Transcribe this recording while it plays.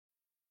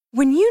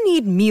When you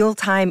need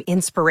mealtime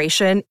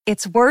inspiration,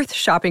 it's worth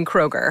shopping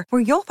Kroger,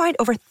 where you'll find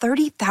over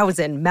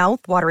 30,000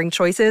 mouth-watering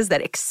choices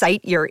that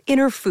excite your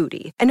inner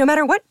foodie. And no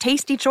matter what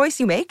tasty choice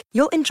you make,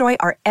 you'll enjoy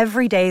our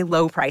everyday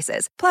low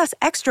prices, plus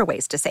extra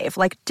ways to save,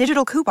 like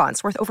digital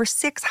coupons worth over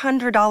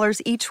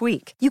 $600 each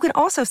week. You can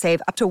also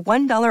save up to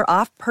 $1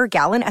 off per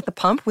gallon at the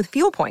pump with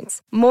fuel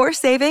points. More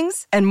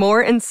savings and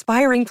more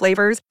inspiring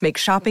flavors make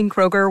shopping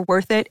Kroger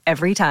worth it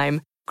every time.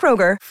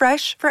 Kroger,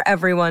 fresh for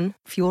everyone.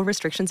 Fuel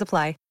restrictions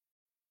apply.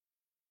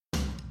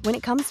 When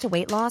it comes to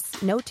weight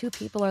loss, no two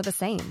people are the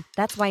same.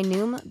 That's why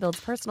Noom builds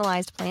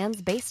personalized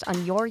plans based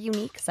on your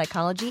unique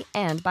psychology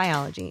and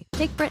biology.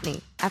 Take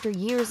Brittany. After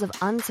years of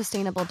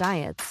unsustainable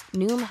diets,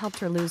 Noom helped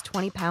her lose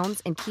 20 pounds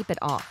and keep it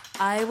off.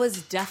 I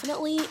was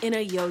definitely in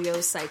a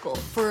yo-yo cycle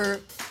for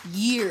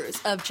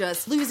years of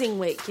just losing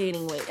weight,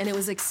 gaining weight, and it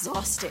was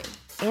exhausting.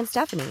 And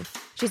Stephanie.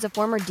 She's a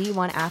former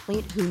D1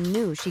 athlete who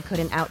knew she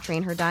couldn't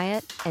outtrain her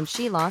diet, and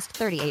she lost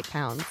 38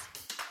 pounds.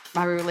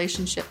 My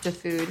relationship to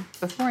food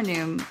before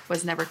Noom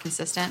was never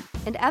consistent.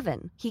 And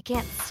Evan, he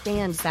can't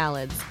stand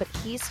salads, but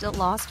he still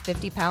lost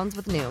 50 pounds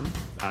with Noom.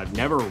 I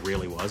never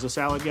really was a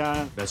salad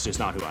guy. That's just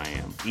not who I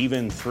am.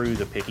 Even through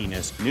the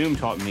pickiness, Noom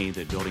taught me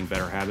that building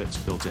better habits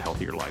builds a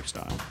healthier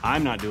lifestyle.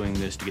 I'm not doing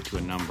this to get to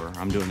a number.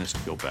 I'm doing this to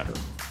feel better.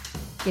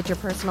 Get your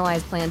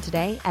personalized plan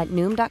today at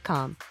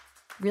Noom.com.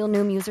 Real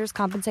Noom users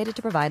compensated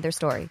to provide their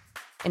story.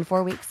 In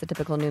 4 weeks, the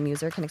typical Noom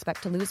user can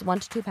expect to lose 1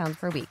 to 2 pounds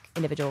per week.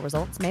 Individual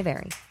results may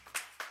vary.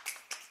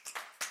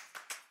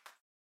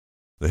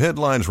 The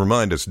headlines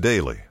remind us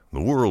daily, the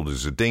world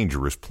is a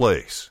dangerous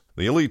place.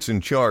 The elites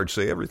in charge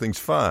say everything's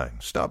fine,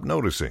 stop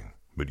noticing.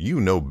 But you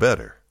know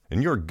better.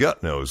 And your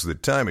gut knows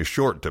that time is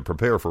short to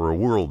prepare for a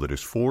world that is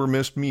 4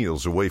 missed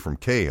meals away from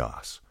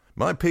chaos.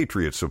 My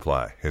Patriot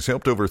Supply has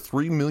helped over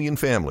 3 million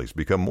families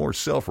become more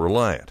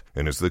self-reliant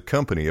and is the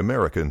company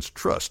Americans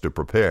trust to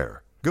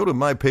prepare. Go to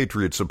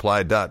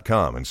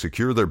MyPatriotSupply.com and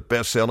secure their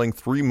best-selling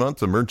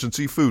 3-month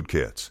emergency food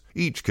kits.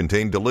 Each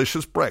contain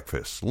delicious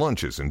breakfasts,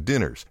 lunches, and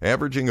dinners,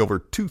 averaging over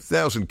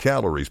 2,000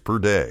 calories per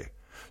day.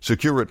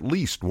 Secure at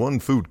least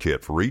 1 food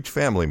kit for each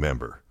family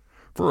member.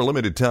 For a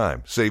limited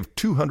time, save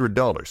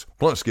 $200,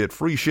 plus get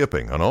free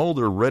shipping on all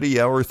their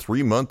Ready Hour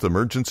 3-month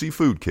emergency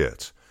food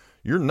kits.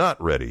 You're not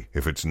ready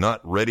if it's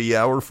not Ready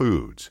Hour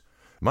Foods.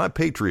 My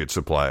Patriot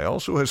Supply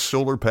also has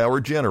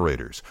solar-powered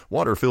generators,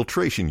 water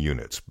filtration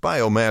units,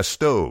 biomass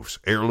stoves,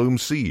 heirloom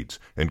seeds,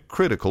 and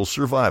critical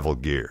survival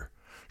gear.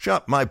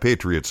 Shop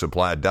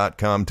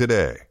MyPatriotSupply.com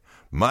today.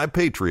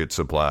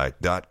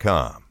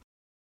 MyPatriotSupply.com.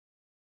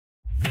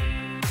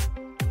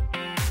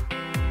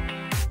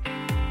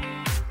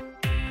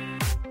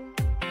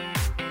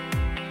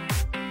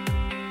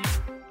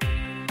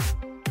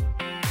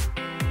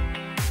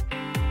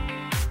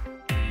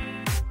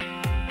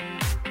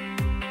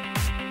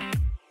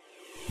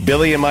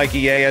 Billy and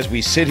Mikey A, as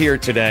we sit here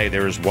today,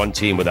 there is one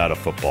team without a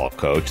football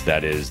coach.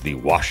 That is the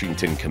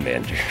Washington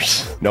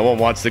Commanders. No one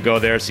wants to go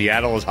there.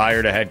 Seattle has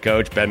hired a head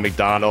coach, Ben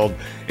McDonald.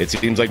 It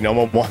seems like no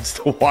one wants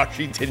the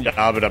Washington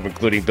job, and I'm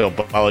including Bill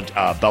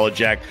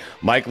Belichick.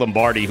 Mike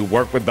Lombardi, who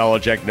worked with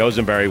Belichick, knows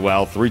him very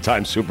well,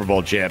 3-time Super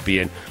Bowl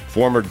champion,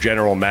 former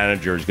general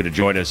manager, is going to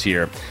join us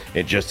here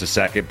in just a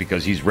second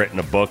because he's written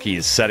a book. He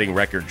is setting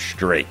records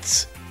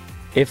straight.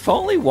 If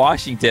only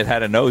Washington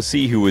had an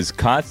OC who was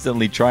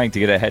constantly trying to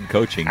get a head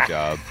coaching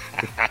job.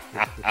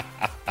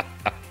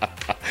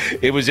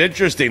 It was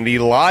interesting. The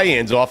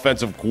Lions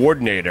offensive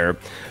coordinator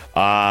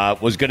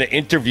was going to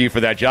interview for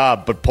that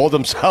job, but pulled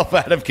himself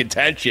out of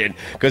contention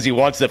because he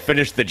wants to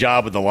finish the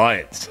job with the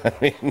Lions. I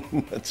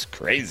mean, that's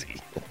crazy.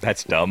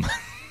 That's dumb.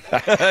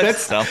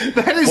 That's dumb.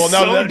 That is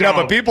no,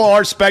 but people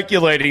are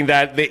speculating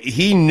that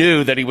he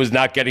knew that he was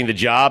not getting the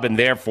job and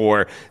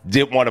therefore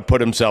didn't want to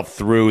put himself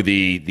through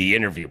the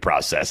interview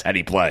process had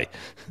he play.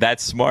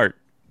 That's smart.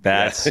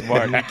 That's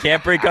smart. You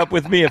can't break up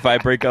with me if I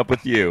break up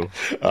with you.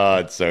 Oh,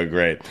 it's so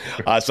great.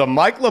 So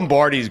Mike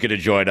Lombardi is going to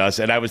join us,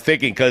 and I was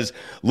thinking, because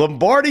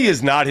Lombardi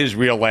is not his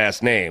real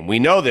last name. We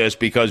know this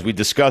because we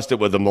discussed it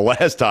with him the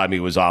last time he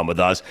was on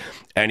with us,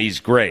 and he's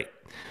great.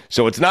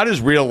 So it's not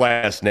his real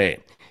last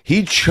name.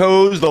 He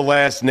chose the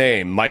last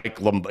name, Mike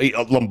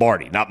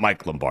Lombardi, not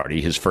Mike Lombardi.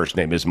 His first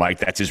name is Mike.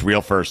 That's his real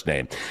first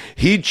name.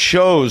 He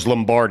chose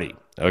Lombardi,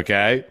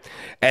 okay?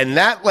 And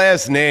that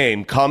last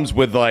name comes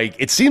with,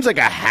 it seems like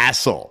a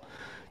hassle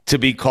to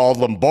be called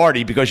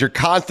Lombardi because you're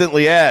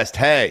constantly asked,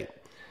 hey,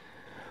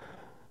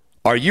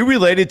 are you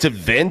related to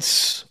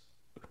Vince?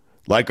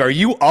 Are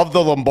you of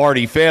the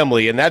Lombardi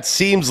family? And that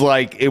seems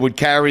like it would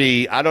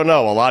carry, I don't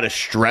know, a lot of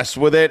stress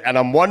with it. And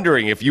I'm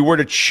wondering if you were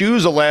to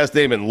choose a last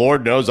name, and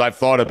Lord knows I've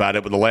thought about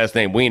it with the last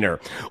name Wiener,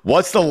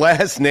 what's the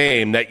last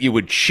name that you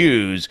would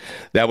choose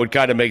that would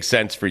kind of make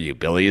sense for you,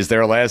 Billy? Is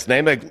there a last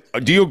name?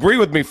 Do you agree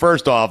with me,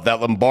 first off,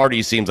 that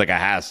Lombardi seems like a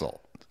hassle?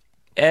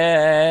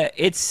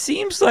 It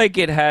seems like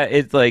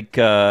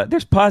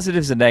there's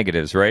positives and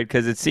negatives, right?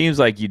 Because it seems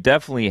like you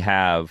definitely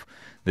have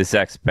this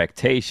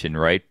expectation,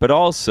 right? But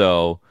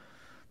also,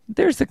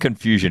 there's the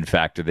confusion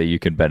factor that you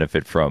can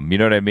benefit from. You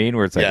know what I mean?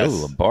 Where it's like, yes.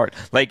 Oh, Lombardi.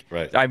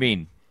 Right. I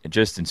mean,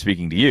 just in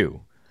speaking to you,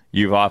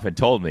 you've often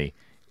told me,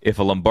 if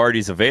a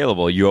Lombardi's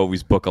available, you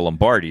always book a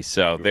Lombardi.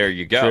 So there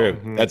you go.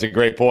 True. That's a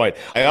great point.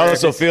 I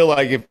also feel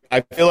like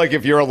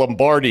if you're a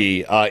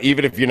Lombardi,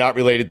 even if you're not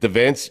related to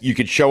Vince, you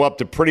could show up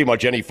to pretty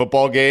much any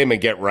football game and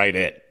get right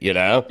in, you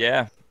know?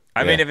 Yeah.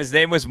 I mean, if his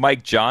name was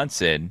Mike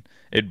Johnson,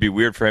 it'd be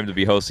weird for him to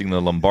be hosting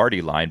the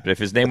Lombardi line. But if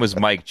his name was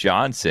Mike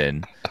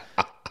Johnson,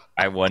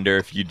 I wonder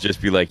if you'd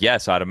just be like,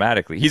 yes,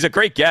 automatically. He's a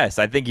great guest.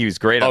 I think he was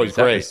great on this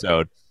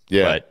episode.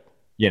 Yeah. But,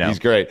 you know. He's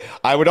great.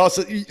 I would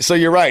also, so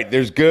you're right.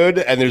 There's good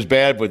and there's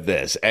bad with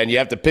this. And you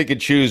have to pick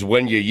and choose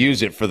when you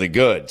use it for the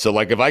good. So,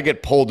 like, if I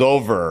get pulled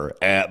over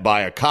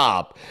by a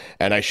cop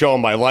and I show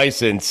him my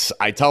license,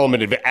 I tell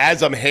him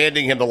as I'm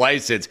handing him the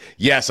license,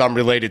 yes, I'm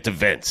related to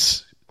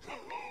Vince.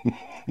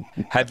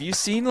 Have you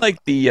seen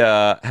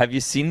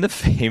the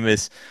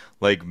famous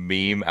like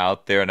meme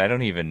out there? And I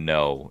don't even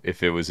know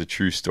if it was a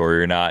true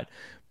story or not.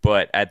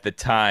 But at the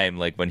time,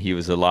 like when he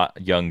was a lot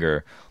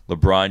younger,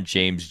 LeBron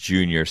James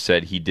Jr.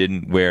 said he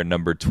didn't wear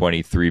number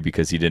 23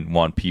 because he didn't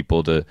want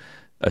people to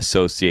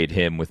associate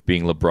him with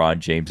being LeBron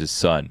James's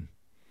son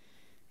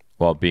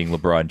while being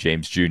LeBron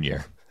James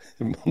Jr.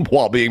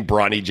 While being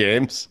Bronny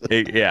James?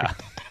 Yeah.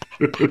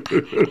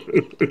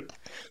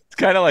 It's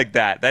kind of like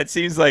that. That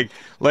seems like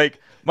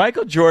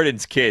Michael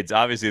Jordan's kids,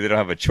 obviously they don't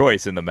have a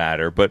choice in the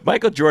matter, but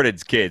Michael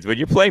Jordan's kids, when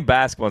you're playing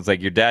basketball, it's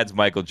like your dad's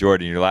Michael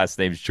Jordan, your last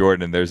name's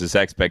Jordan, and there's this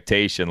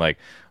expectation like,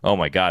 oh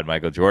my God,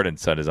 Michael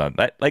Jordan's son is on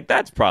that. Like,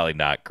 that's probably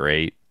not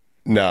great.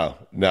 No.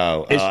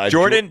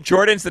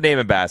 Jordan's the name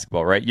in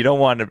basketball, right? You don't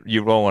want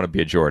to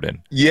be a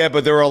Jordan. Yeah,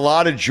 but there are a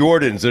lot of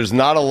Jordans. There's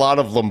not a lot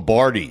of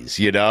Lombardis,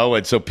 you know?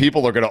 And so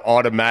people are going to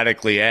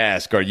automatically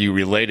ask, are you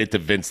related to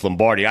Vince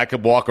Lombardi? I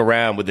could walk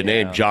around with the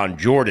name John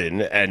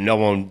Jordan and no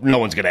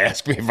one's going to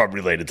ask me if I'm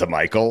related to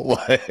Michael.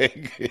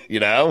 Like, you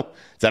know?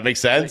 Does that make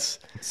sense?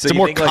 So it's a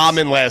more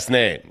common last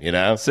name, you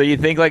know? So you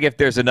think like if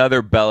there's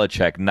another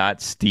Belichick, not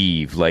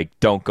Steve, like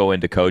don't go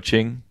into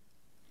coaching?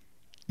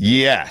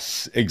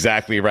 Yes,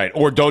 exactly right.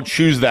 Or don't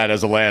choose that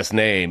as a last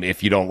name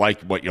if you don't like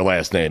what your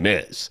last name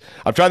is.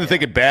 I'm trying to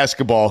think of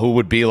basketball who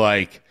would be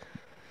like,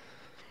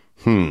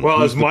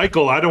 Well, as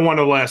Michael, I don't want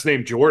a last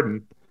name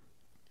Jordan.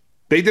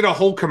 They did a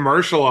whole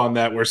commercial on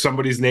that where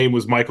somebody's name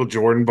was Michael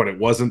Jordan, but it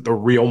wasn't the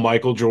real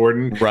Michael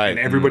Jordan. Right. And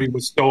everybody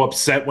was so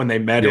upset when they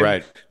met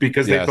him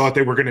because they thought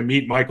they were going to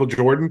meet Michael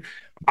Jordan.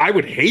 I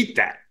would hate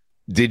that.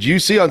 Did you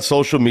see on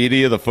social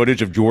media the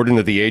footage of Jordan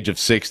at the age of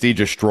 60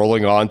 just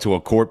strolling onto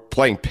a court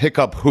playing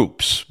pickup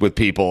hoops with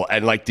people?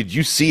 And, like, did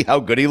you see how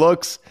good he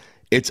looks?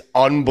 It's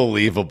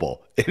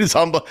unbelievable. It is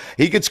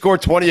he could score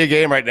 20 a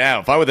game right now.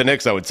 If I were the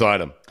Knicks, I would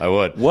sign him. I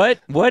would. What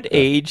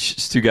age,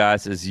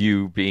 Stugas, as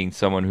you being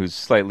someone who's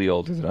slightly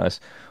older than us,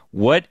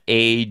 what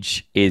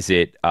age is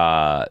it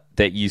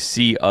that you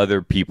see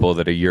other people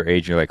that are your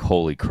age and you're like,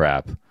 holy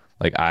crap,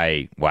 like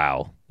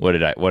what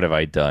have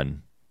I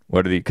done?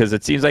 Because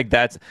it seems like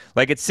that's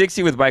like at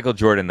 60 with Michael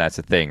Jordan, that's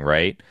a thing,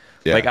 right?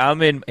 Yeah. Like I'm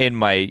in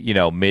my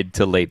mid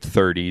to late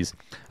 30s.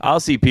 I'll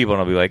see people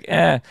and I'll be like,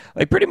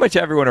 like pretty much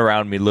everyone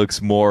around me looks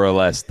more or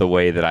less the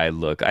way that I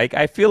look.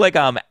 I feel like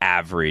I'm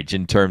average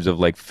in terms of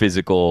like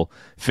physical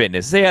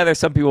fitness. Yeah, there's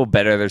some people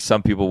better, there's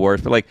some people worse,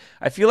 but like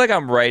I feel like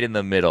I'm right in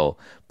the middle.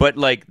 But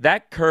like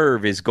that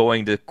curve is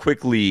going to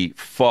quickly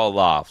fall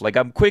off. Like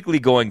I'm quickly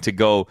going to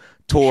go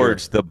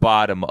towards the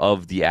bottom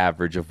of the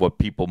average of what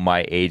people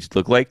my age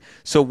look like.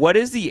 So what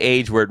is the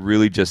age where it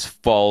really just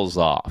falls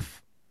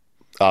off?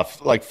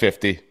 Like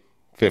 50.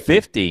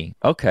 50?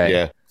 Okay.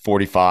 Yeah.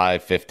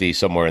 45, 50,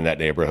 somewhere in that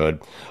neighborhood.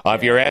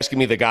 If you're asking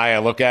me the guy I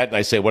look at and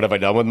I say, what have I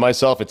done with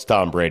myself? It's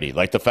Tom Brady.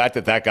 Like the fact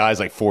that guy's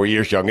like 4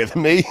 years younger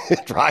than me,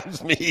 it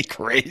drives me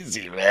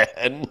crazy,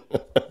 man.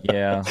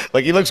 Yeah.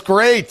 Like he looks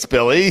great,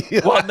 Billy.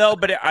 Well, no,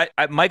 but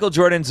Michael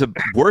Jordan's a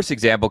worse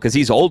example because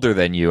he's older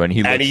than you and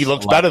he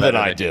looks better than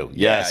I do.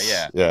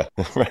 Yes. Yeah.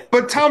 Right.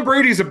 But Tom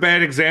Brady's a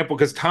bad example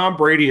because Tom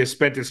Brady has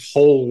spent his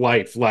whole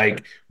life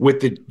like with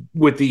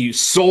the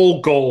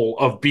sole goal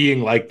of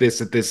being like this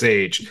at this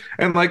age.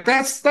 And like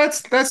that's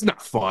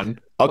not fun.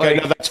 Okay,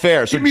 like, no, that's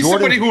fair. So give me Jordan,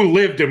 somebody who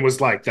lived and was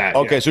like that.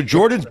 Okay, so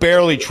Jordan's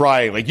barely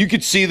trying. Like you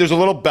could see there's a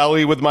little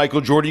belly with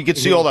Michael Jordan. You could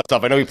see all that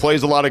stuff. I know he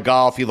plays a lot of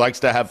golf. He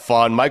likes to have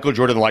fun. Michael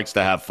Jordan likes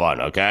to have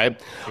fun, okay?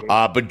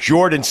 But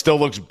Jordan still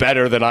looks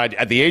better than I do.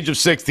 At the age of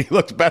 60, he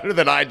looks better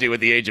than I do at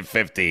the age of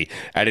 50,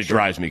 and it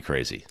drives me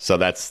crazy. So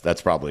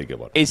that's probably a good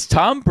one. Is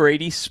Tom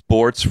Brady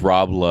sports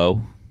Rob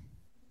Lowe?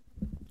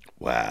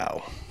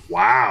 Wow.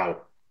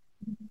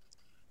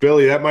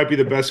 Billy, that might be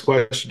the best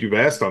question you've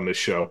asked on this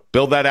show.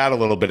 Build that out a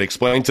little bit.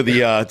 Explain to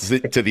the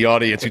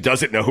audience who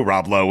doesn't know who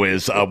Rob Lowe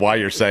is why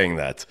you're saying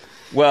that.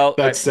 Well,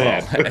 that's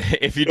sad.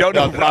 If you don't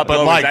know who Rob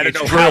Lowe is, I don't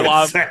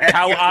know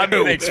how I'm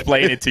going to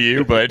explain it to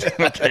you, but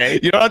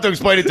okay. You don't have to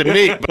explain it to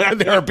me, but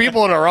there are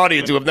people in our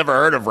audience who have never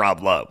heard of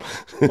Rob Lowe.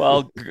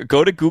 Well,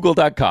 go to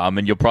Google.com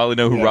and you'll probably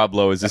know who Rob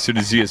Lowe is as soon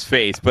as you see his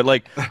face. But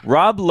like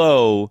Rob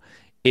Lowe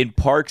in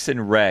Parks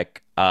and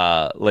Rec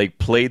like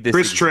played this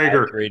Chris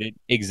Traeger.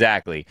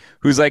 Exactly.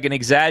 Who's like an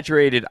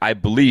exaggerated, I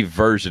believe,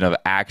 version of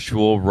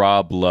actual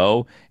Rob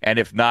Lowe. And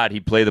if not,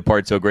 he played the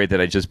part so great that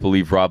I just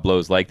believe Rob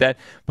Lowe's like that.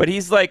 But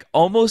he's like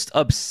almost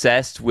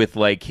obsessed with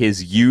like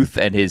his youth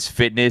and his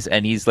fitness,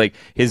 and he's like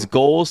his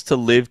goals to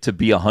live to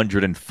be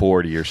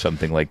 140 or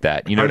something like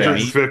that. You know what I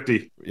mean?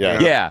 150.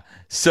 Yeah.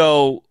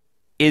 So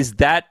is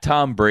that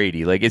Tom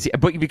Brady? Like, is he,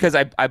 but because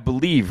I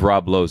believe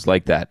Rob Lowe's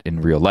like that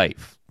in real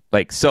life.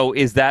 Like, so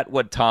is that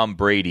what Tom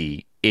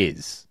Brady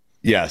is?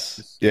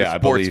 Yes. The Yeah, I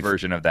sports believe.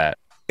 version of that.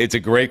 It's a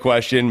great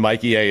question.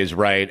 Mikey A is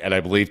right, and I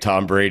believe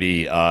Tom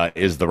Brady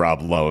is the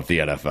Rob Lowe of the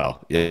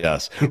NFL.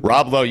 Yes.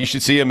 Rob Lowe, you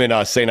should see him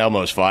in St.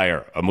 Elmo's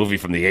Fire, a movie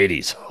from the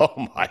 80s.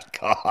 Oh, my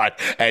God.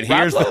 And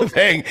here's the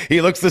thing.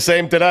 He looks the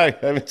same today.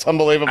 I mean, it's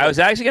unbelievable. I was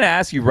actually going to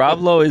ask you, Rob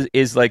Lowe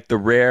is like the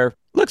rare,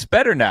 looks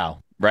better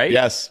now, right?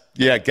 Yes.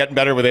 Yeah, getting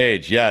better with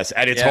age, yes.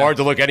 And it's hard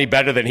to look any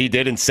better than he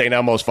did in St.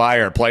 Elmo's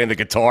Fire, playing the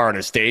guitar on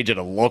a stage at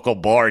a local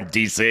bar in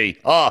D.C.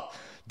 Oh,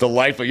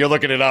 delightful. You're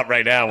looking it up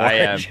right now,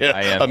 aren't you?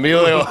 I am.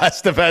 Emilio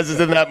Estevez is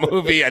in that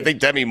movie. I think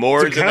Demi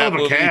Moore is in that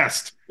movie.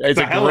 Cast. It's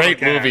a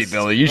great movie,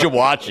 Billy. You should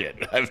watch it.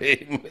 I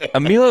mean,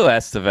 Emilio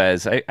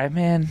Estevez,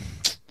 man,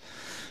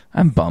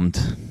 I'm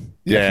bummed.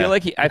 yeah.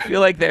 I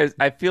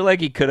feel like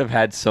he could have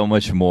had so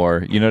much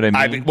more. You know what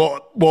I mean?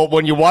 Well,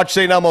 when you watch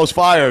St. Elmo's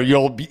Fire,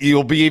 you'll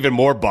be even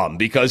more bummed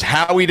because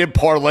how he did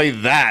parlay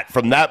that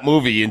from that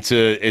movie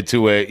into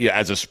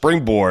as a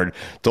springboard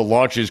to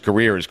launch his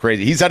career is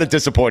crazy. He's had a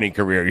disappointing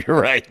career.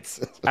 You're right.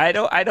 I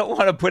don't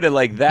want to put it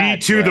like that.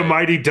 B2 the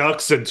Mighty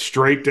Ducks and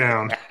straight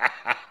down.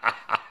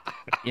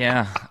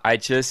 Yeah,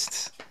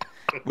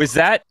 was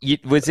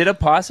it a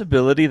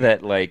possibility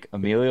that like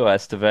Emilio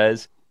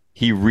Estevez,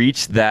 he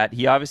reached that,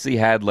 he obviously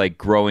had like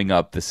growing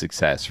up the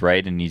success,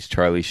 right? And he's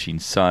Charlie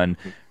Sheen's son,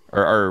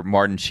 or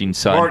Martin Sheen's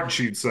son. Martin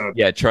Sheen's son.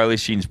 Yeah, Charlie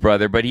Sheen's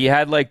brother. But he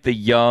had like the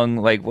young,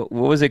 like what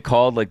was it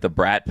called? Like the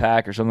Brat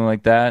Pack or something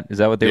like that? Is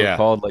that what they were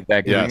called? Like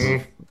that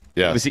group?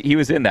 Yes. Yeah. He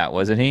was in that,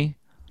 wasn't he?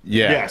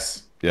 Yeah.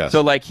 Yes. Yes.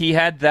 So like he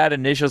had that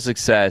initial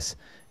success,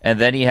 and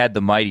then he had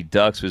the Mighty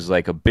Ducks was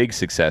like a big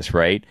success,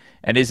 right?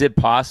 And is it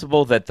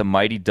possible that the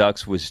Mighty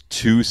Ducks was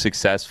too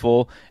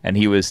successful and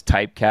he was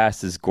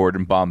typecast as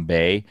Gordon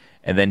Bombay,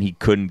 and then he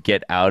couldn't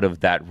get out of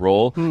that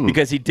role?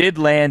 Because he did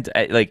land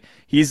like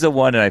he's the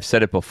one, and I've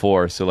said it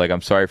before, so like I'm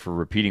sorry for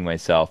repeating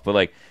myself, but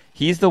like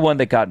he's the one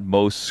that got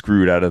most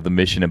screwed out of the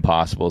Mission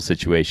Impossible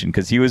situation,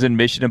 because he was in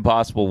Mission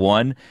Impossible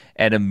 1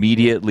 and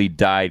immediately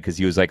died because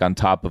he was like on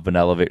top of an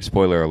elevator.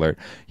 Spoiler alert.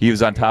 He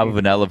was on top of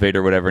an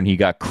elevator or whatever, and he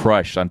got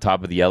crushed on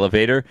top of the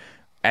elevator.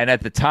 And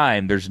at the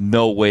time, there's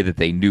no way that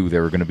they knew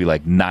there were going to be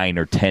like 9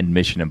 or 10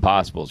 Mission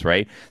Impossibles,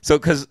 right? So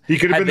because he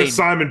could have been the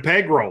Simon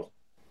Pegg role.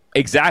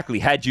 Exactly.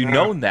 Had you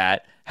known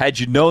that, had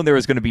you known there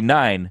was going to be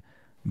 9,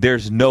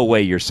 there's no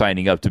way you're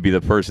signing up to be the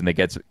person that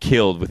gets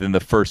killed within the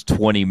first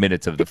 20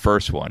 minutes of the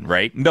first one,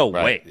 right? No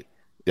way.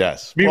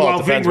 Yes.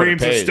 Meanwhile, Ving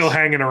Rhames is still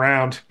hanging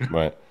around.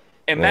 Right.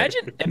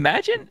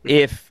 Imagine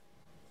if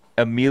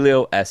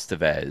Emilio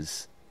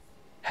Estevez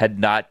had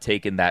not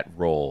taken that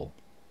role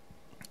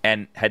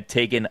and had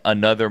taken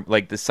another,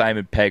 like the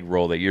Simon Pegg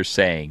role that you're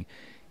saying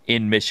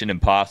in Mission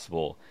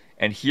Impossible.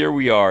 And here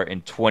we are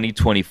in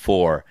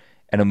 2024,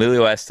 and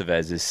Emilio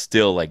Estevez is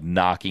still like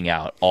knocking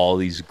out all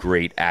these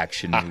great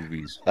action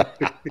movies.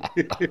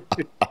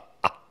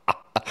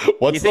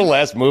 What's the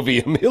last movie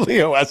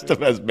Emilio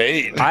Estevez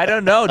made? I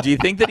don't know. Do you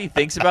think that he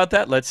thinks about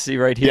that? Let's see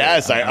right here.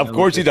 Yes, of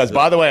course he does.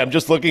 By the way, I'm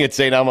just looking at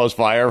St. Elmo's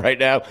Fire right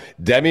now.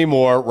 Demi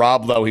Moore,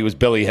 Rob Lowe, he was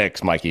Billy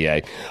Hicks, Mikey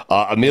A.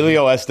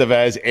 Emilio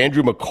Estevez,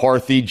 Andrew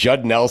McCarthy,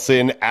 Judd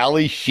Nelson,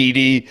 Ali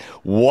Sheedy.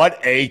 What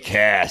a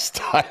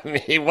cast. I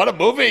mean, what a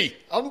movie.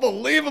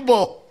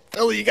 Unbelievable.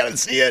 Billy, you got to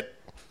see it.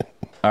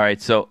 All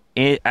right, so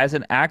as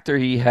an actor,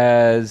 he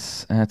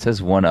has, it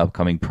says one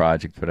upcoming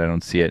project, but I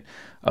don't see it.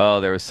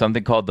 Oh, there was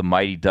something called The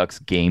Mighty Ducks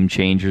Game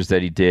Changers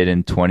that he did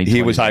in 2021.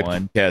 He was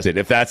typecasted.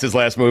 If that's his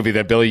last movie,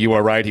 then Billy, you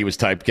are right. He was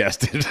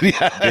typecasted.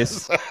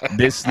 Yes.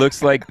 This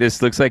looks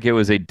like it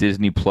was a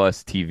Disney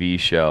Plus TV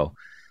show.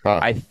 Huh.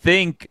 I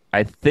think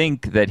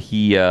that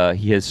he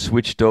has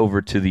switched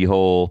over to the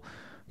whole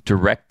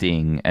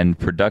directing and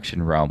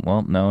production realm.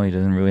 Well, no, he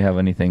doesn't really have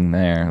anything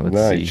there.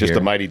 Let's see. He's just here.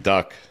 a mighty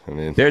duck. I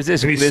mean, there's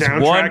this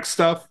soundtrack one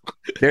stuff.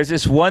 There's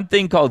this one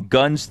thing called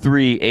Guns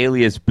 3,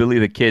 alias Billy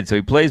the Kid. So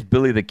he plays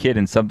Billy the Kid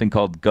in something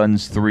called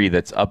Guns 3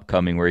 that's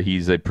upcoming, where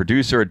he's a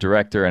producer, a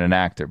director, and an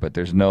actor. But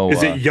there's no.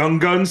 Is it Young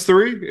Guns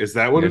 3? Is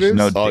that what it is?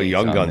 No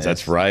Young Guns.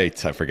 That's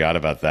right. I forgot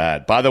about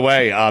that. By the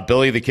way,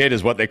 Billy the Kid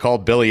is what they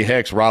called Billy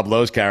Hicks, Rob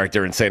Lowe's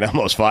character in St.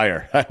 Elmo's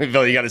Fire. I mean,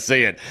 Billy, you got to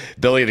see it.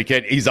 Billy the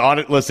Kid. He's on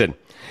it. Listen.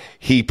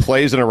 He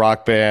plays in a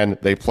rock band.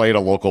 They play at a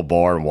local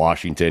bar in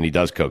Washington. He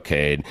does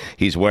cocaine.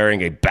 He's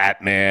wearing a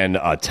Batman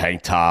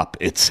tank top.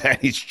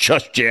 He's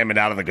just jamming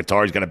out on the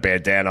guitar. He's got a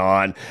bandana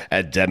on.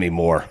 And Demi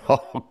Moore.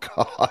 Oh,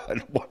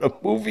 God. What a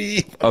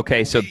movie.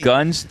 Okay, so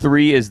Guns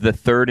 3 is the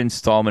third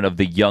installment of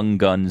the Young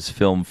Guns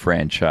film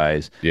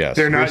franchise. Yes.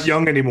 They're not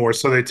young anymore,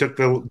 so they took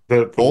the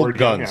Old word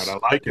Guns. young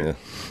out. I like it.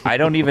 I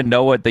don't even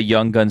know what the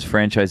Young Guns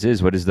franchise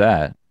is. What is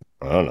that?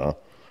 I don't know.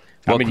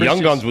 I mean,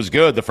 Young Guns was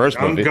good. The first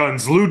Young movie.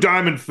 Guns, Lou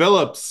Diamond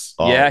Phillips.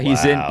 Oh, yeah,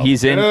 wow.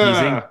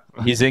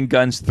 he's in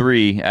Guns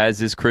 3,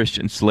 as is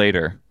Christian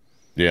Slater.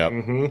 Yeah.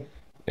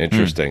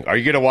 Interesting. Are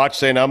you going to watch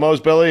St.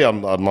 Elmo's, Billy?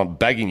 I'm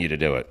begging you to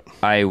do it.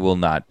 I will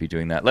not be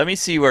doing that. Let me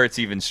see where it's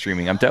even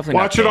streaming. I'm definitely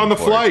Watch it on the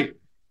flight.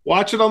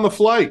 Watch it on the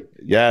flight.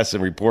 Yes,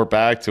 and report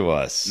back to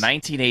us.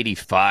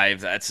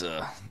 1985. That's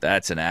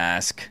an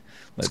ask.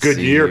 It's a good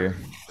year. Here.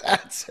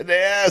 That's an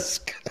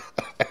ask.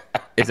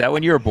 Is that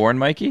when you were born,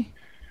 Mikey?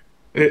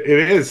 It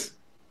is.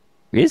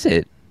 Is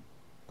it?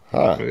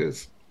 Huh. It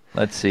is.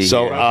 Let's see.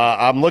 So here.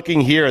 I'm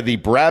looking here. The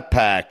Brat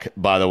Pack,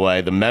 by the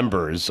way, the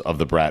members of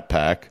the Brat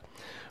Pack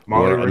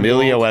were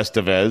Emilio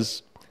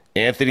Estevez,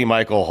 Anthony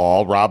Michael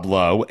Hall, Rob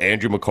Lowe,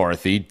 Andrew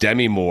McCarthy,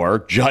 Demi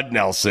Moore, Judd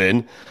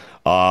Nelson,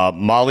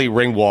 Molly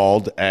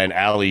Ringwald, and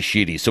Ali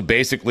Sheedy. So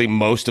basically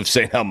most of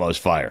St. Elmo's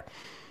Fire.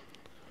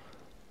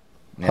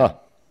 Yeah. Huh.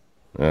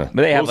 Yeah.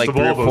 But they have Most like of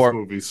 3 all or those 4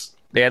 movies.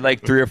 They had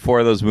like 3 or 4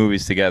 of those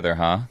movies together,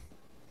 huh?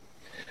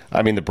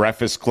 I mean, The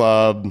Breakfast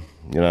Club,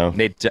 you know.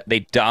 They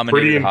Pretty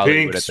dominated in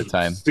Hollywood Pink, at the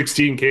time.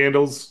 16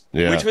 Candles.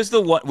 Yeah. Which was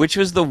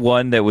the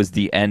one that was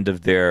the end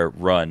of their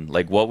run?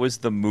 Like, what was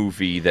the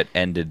movie that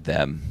ended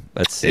them?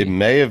 Let's see. It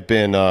may have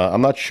been.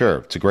 I'm not sure.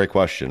 It's a great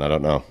question. I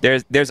don't know.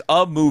 There's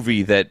a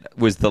movie that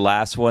was the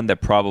last one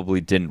that probably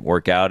didn't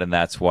work out, and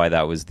that's why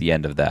that was the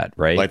end of that,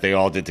 right? Like they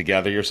all did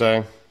together, you're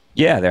saying?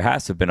 Yeah, there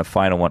has to have been a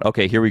final one.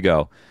 Okay, here we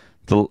go.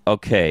 So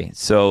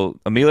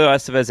Emilio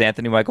Estevez,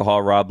 Anthony Michael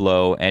Hall, Rob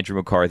Lowe, Andrew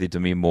McCarthy,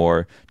 Demi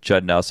Moore,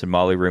 Judd Nelson,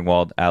 Molly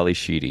Ringwald, Ali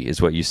Sheedy is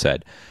what you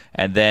said.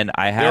 And then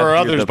I have... There are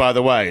others, by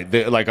the way.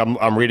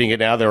 I'm reading it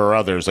now. There are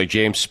others, like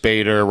James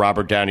Spader,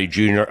 Robert Downey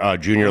Jr.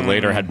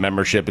 Later had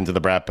membership into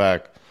the Brat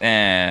Pack.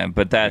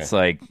 But that's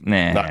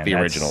not the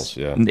originals.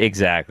 Yeah,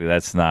 exactly.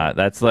 That's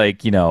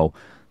like,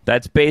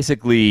 that's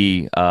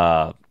basically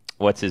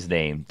what's his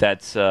name?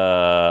 That's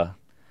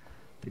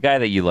the guy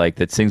that you like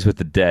that sings with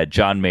the Dead,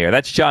 John Mayer.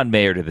 That's John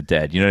Mayer to the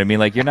Dead. You know what I mean?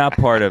 Like you're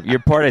part of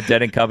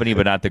Dead and Company,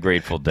 but not the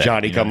Grateful Dead.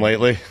 Johnny Come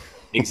Lately.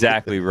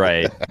 Exactly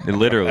right.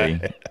 Literally.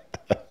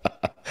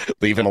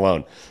 Leave him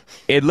alone.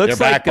 It looks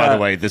They're like back, by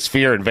the way. The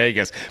Sphere in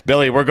Vegas.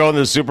 Billy, we're going to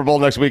the Super Bowl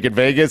next week in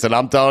Vegas, and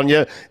I'm telling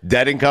you,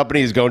 Dead and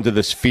Company is going to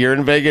the Sphere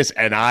in Vegas,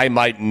 and I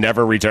might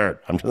never return.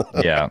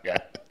 Yeah.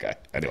 Okay.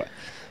 Anyway.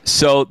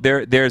 So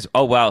there's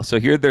So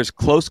here there's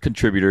close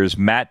contributors: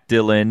 Matt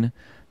Dillon,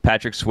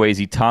 Patrick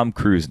Swayze, Tom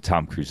Cruise.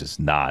 Tom Cruise is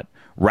not.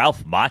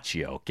 Ralph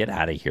Macchio. Get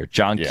out of here.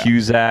 John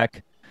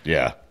Cusack.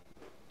 Yeah.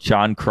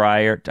 John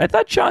Cryer. I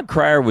thought John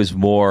Cryer was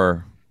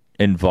more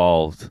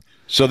involved.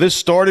 So this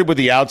started with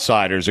The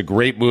Outsiders, a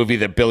great movie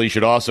that Billy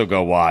should also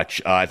go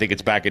watch. I think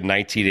it's back in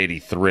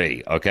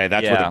 1983. Okay,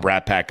 that's where the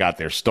Brat Pack got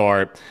their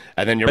start.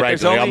 And then you're right,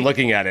 Billy, I'm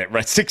looking at it.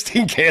 Right,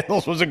 16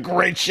 Candles was a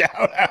great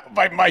shout out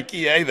by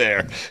Mikey A.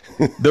 there.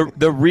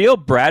 The real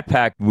Brat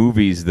Pack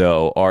movies,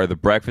 though, are The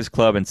Breakfast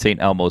Club and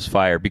St. Elmo's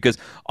Fire, because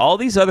all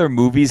these other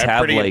movies and have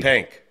Pretty like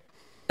in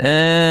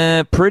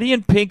Pink. Pretty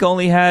in Pink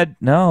only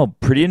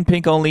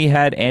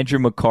had Andrew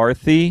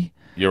McCarthy.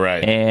 You're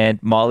right.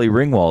 And Molly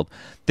Ringwald.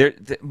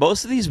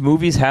 Most of these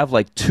movies have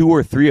like 2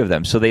 or 3 of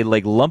them, so they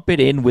like lump it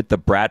in with the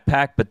Brat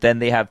Pack, but then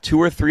they have 2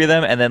 or 3 of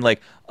them, and then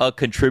like a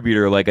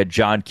contributor like a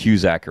John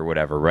Cusack or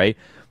whatever, right?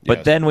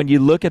 But then when you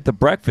look at the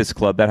Breakfast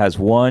Club, that has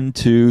 1,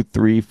 2,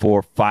 3,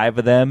 4, 5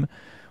 of them.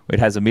 It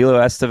has Emilio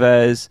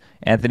Estevez,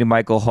 Anthony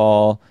Michael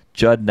Hall,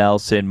 Judd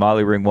Nelson,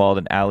 Molly Ringwald,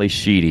 and Ali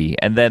Sheedy,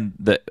 and then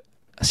the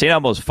St.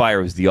 Elmo's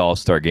Fire was the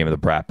all-star game of the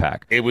Brat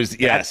Pack. It was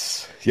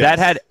yes. That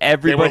had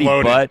everybody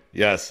but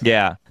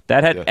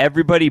that had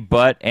everybody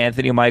but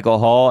Anthony Michael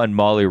Hall and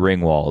Molly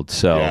Ringwald.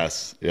 So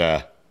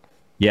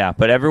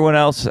but everyone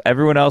else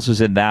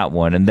was in that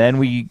one. And then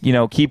we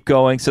keep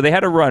going. So they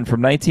had a run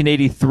from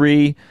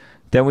 1983.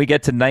 Then we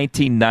get to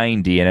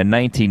 1990, and in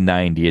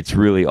 1990, it's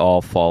really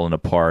all fallen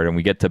apart. And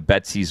we get to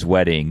Betsy's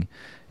Wedding,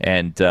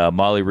 and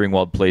Molly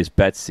Ringwald plays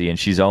Betsy, and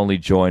she's only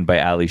joined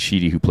by Ali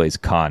Sheedy, who plays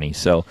Connie.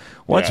 So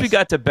once we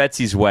got to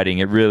Betsy's Wedding,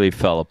 it really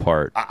fell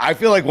apart. I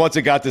feel like once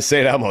it got to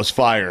St. Elmo's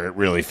Fire, it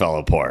really fell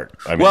apart.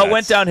 I mean, it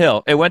went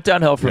downhill. It went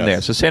downhill from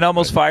there. So St.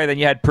 Elmo's Fire, then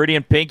you had Pretty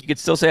in Pink. You could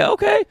still say,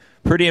 okay,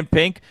 Pretty in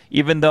Pink,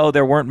 even though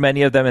there weren't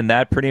many of them in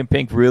that. Pretty in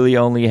Pink really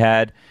only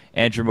had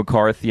Andrew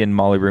McCarthy and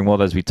Molly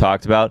Ringwald, as we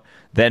talked about.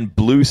 Then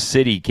Blue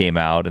City came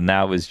out, and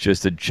that was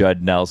just a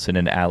Judd Nelson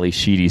and Ali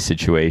Sheedy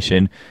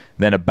situation.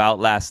 Then About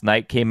Last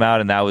Night came out,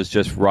 and that was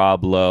just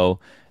Rob Lowe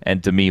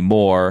and Demi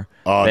Moore.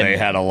 Oh, they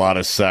had a lot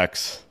of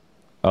sex.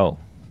 Oh,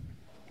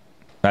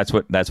 that's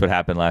what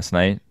happened last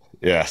night?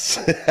 Yes,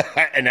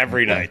 and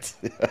every night.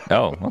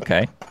 Oh,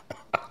 okay.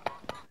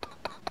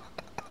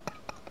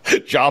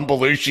 John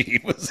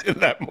Belushi was in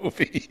that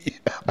movie.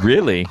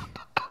 Really?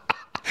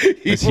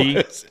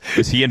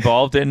 Was he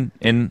involved in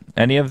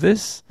any of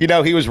this?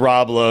 He was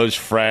Rob Lowe's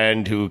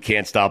friend who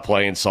can't stop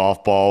playing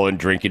softball and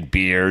drinking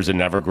beers and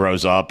never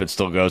grows up and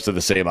still goes to the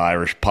same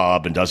Irish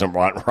pub and doesn't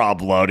want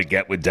Rob Lowe to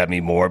get with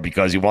Demi Moore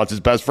because he wants his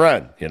best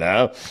friend,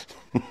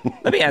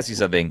 Let me ask you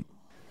something.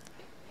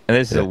 And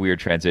this is a weird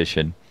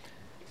transition.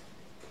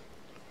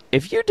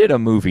 If you did a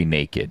movie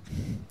naked,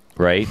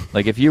 right?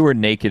 Like if you were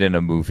naked in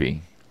a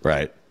movie,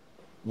 Right.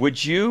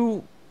 would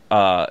you,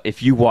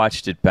 if you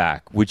watched it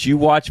back, would you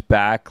watch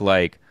back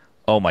like,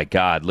 oh my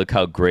God, look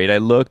how great I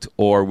looked?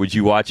 Or would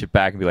you watch it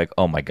back and be like,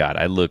 oh my God,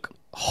 I look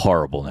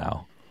horrible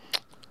now?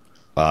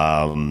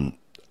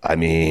 I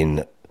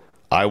mean,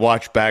 I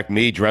watched back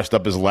me dressed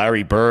up as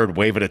Larry Bird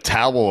waving a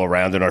towel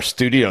around in our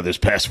studio this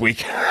past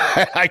week.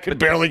 I could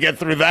barely get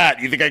through that.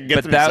 You think I can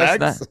get through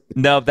sex?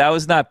 That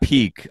was not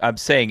peak. I'm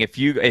saying if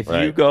you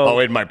go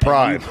in my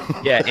prime.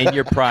 In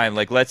your prime.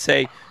 Like let's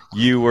say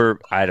you were,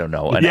 I don't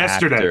know, an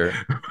actor.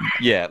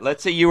 Yeah,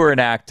 let's say you were an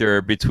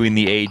actor between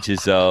the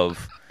ages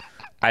of,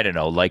 I don't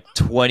know, like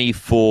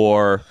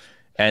 24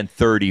 and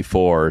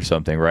 34 or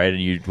something, right?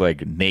 And you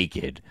like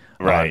naked.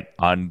 Right.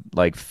 On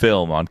like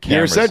film, on camera.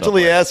 You're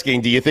essentially somewhere.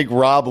 asking, do you think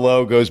Rob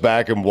Lowe goes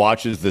back and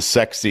watches the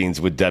sex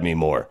scenes with Demi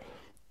Moore?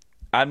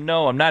 I'm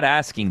not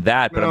asking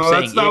that, but I'm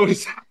saying that's not what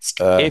he's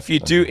asking.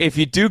 if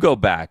you do go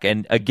back,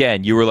 and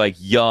again, you were like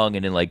young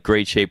and in like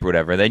great shape or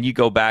whatever, and then you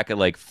go back at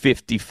like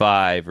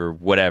 55 or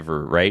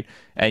whatever, right?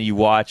 And you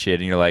watch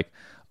it and you're like,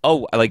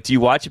 oh, like, do you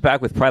watch it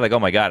back with pride? Like, oh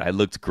my God, I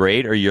looked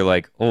great. Or you're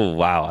like, oh,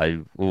 wow,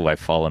 I've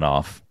fallen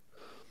off.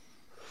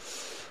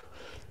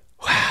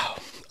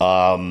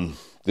 Wow.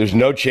 There's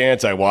no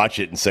chance I watch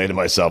it and say to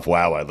myself,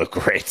 wow, I look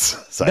great.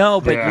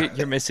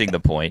 You're missing the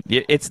point.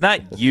 It's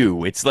not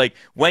you. It's like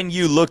when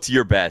you looked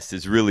your best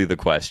is really the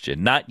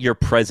question, not your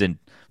present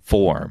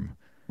form.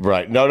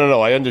 Right.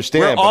 No. I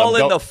understand. We're all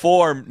in the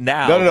form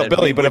now. No,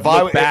 Billy. But if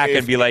I look back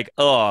and be like,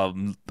 oh,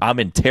 I'm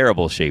in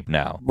terrible shape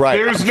now. Right.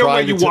 There's no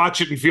way you watch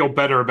it and feel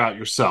better about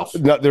yourself.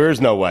 No, there is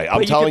no way.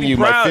 I'm telling you,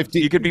 my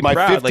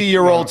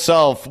 50-year-old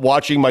self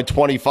watching my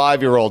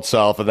 25-year-old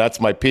self, and that's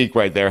my peak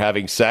right there,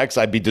 having sex,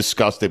 I'd be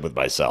disgusted with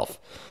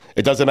myself.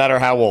 It doesn't matter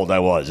how old I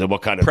was and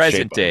what kind of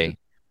present shape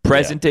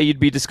day,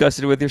 you'd be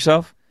disgusted with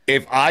yourself?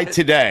 If I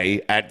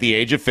today, at the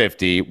age of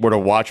 50, were to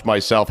watch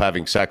myself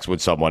having sex with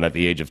someone at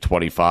the age of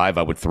 25,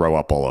 I would throw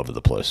up all over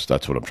the place.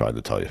 That's what I'm trying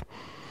to tell you.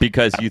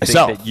 Because you think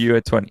that you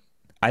at 20...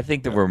 I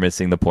think that we're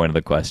missing the point of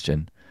the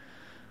question.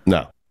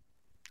 No.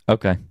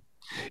 Okay.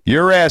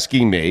 You're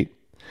asking me,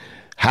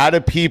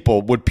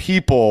 would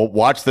people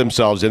watch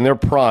themselves in their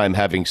prime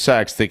having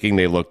sex thinking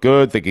they look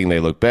good, thinking they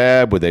look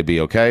bad? Would they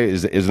be okay?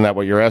 Isn't that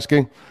what you're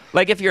asking?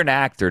 Like if you're an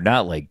actor,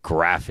 not like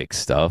graphic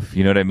stuff.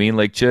 You know what I mean?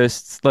 Like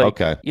just like,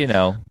 you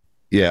know.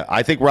 Yeah,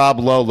 I think Rob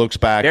Lowe looks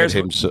back at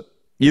him.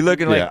 You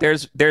looking like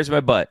there's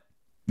my butt.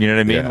 You know what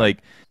I mean? Yeah. Like,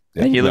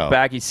 and you look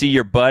back, you see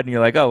your butt, and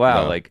you're like, oh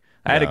wow, like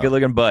I had a good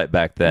looking butt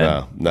back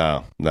then.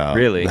 No.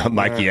 Really?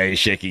 Mikey A is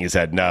shaking his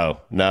head. No.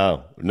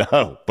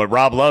 But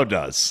Rob Lowe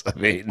does. I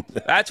mean,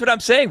 that's what I'm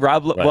saying.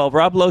 Rob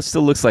Lowe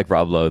still looks like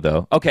Rob Lowe,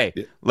 though. Okay,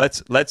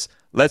 let's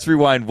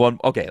rewind one.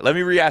 Okay, let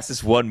me re-ask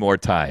this one more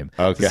time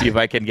to see if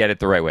I can get it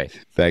the right way.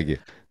 Thank you.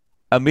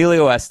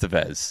 Emilio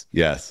Estevez.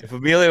 Yes. If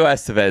Emilio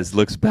Estevez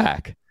looks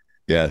back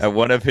at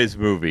one of his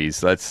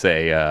movies, let's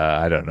say,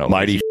 I don't know.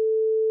 Mighty.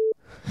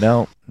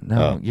 No.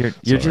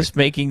 You're just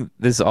making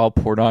this all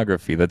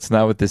pornography. That's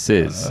not what this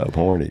is.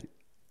 Horny.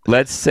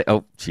 Let's say,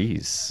 oh,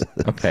 jeez.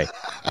 Okay.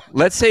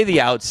 Let's say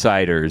The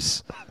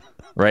Outsiders,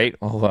 right?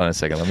 Hold on a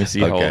second. Let me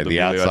see how old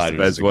The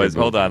Outsiders was.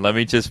 Hold on. Let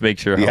me just make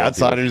sure. The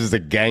Outsiders is a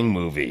gang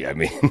movie. I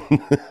mean.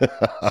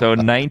 So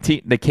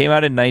they came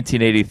out in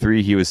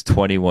 1983. He was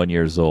 21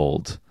 years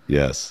old.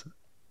 Yes.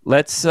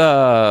 Let's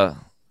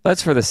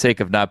for the sake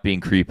of not being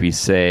creepy,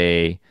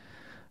 say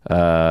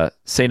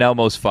St.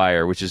 Elmo's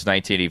Fire, which is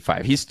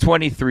 1985. He's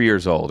 23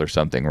 years old or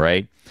something,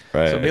 right?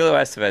 Right. So Emilio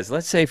Estevez,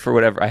 let's say for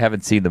whatever, I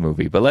haven't seen the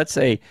movie, but let's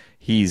say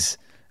he's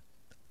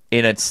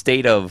in a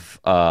state of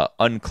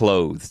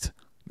unclothed,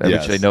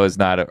 which I know is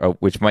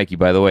not, which Mikey,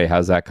 by the way,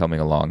 how's that coming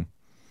along?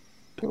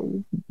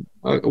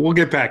 We'll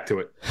get back to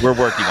it. We're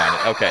working on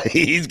it. Okay.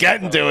 He's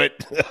getting to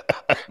it.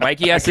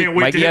 Mikey has to hit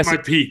my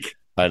peak.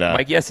 I know.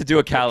 Mikey has to do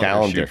a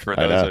calendar shoot for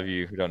those of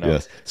you who don't know.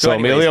 Yes. So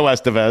anyways, Emilio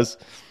Estevez.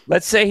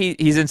 Let's say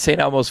he's in St.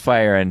 Elmo's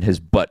Fire and his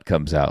butt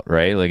comes out,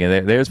 right? Like,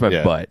 and there's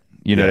my butt.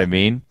 You know what I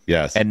mean?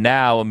 Yes. And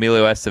now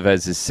Emilio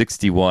Estevez is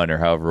 61 or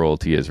however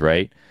old he is,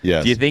 right?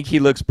 Yes. Do you think he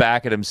looks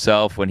back at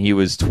himself when he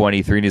was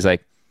 23 and he's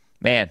like,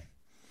 man,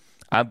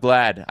 I'm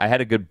glad I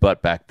had a good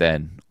butt back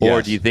then? Yes.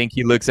 Or do you think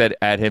he looks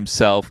at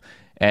himself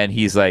and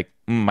he's like,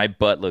 my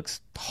butt looks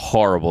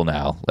horrible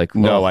now? Like,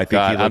 no, I think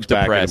God, he looks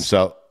back at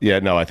himself. Yeah,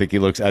 no, I think he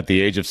looks at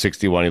the age of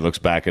 61. He looks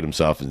back at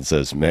himself and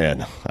says,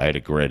 "Man, I had a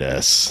great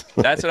ass."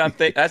 That's what I'm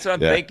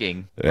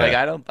thinking. Yeah.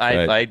 Like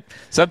I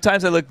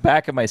sometimes I look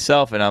back at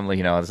myself and I'm like,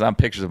 it's not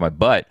pictures of my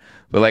butt,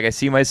 but like I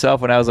see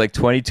myself when I was like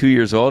 22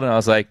 years old and I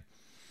was like,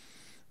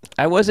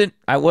 I wasn't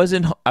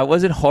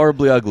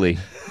horribly ugly.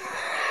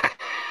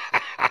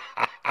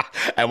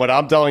 And what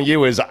I'm telling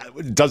you is,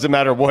 it doesn't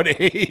matter what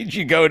age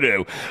you go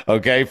to,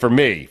 okay? For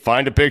me,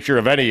 find a picture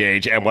of any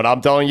age, and what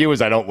I'm telling you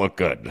is I don't look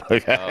good,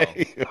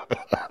 okay? Oh.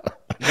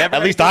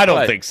 At least I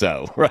don't think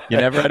so. Right? You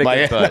never had a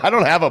good butt. I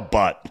don't have a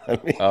butt. I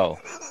mean,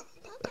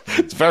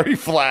 it's very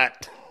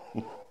flat.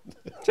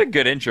 It's a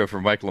good intro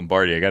for Mike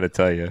Lombardi, I got to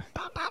tell you.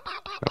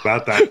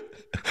 About that.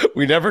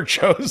 We never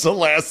chose a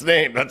last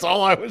name. That's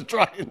all I was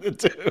trying to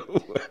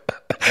do.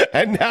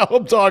 And now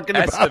I'm talking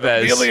about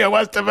Estevez. Emilio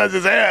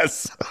Estevez's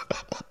ass.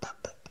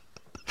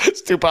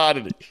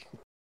 Stupidity.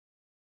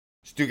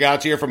 Stu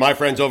Gouts here from my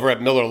friends over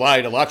at Miller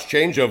Lite. A lot's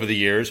changed over the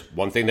years.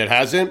 One thing that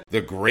hasn't,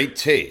 the great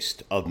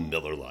taste of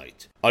Miller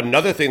Lite.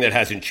 Another thing that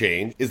hasn't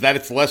changed is that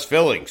it's less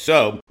filling.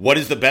 So, what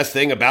is the best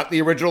thing about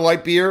the original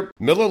light beer?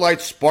 Miller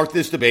Lite sparked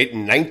this debate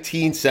in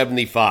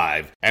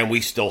 1975, and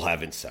we still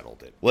haven't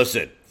settled it.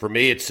 Listen, for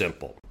me, it's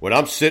simple. When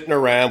I'm sitting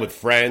around with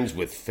friends,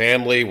 with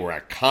family, we're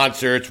at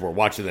concerts, we're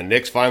watching the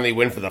Knicks finally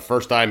win for the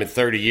first time in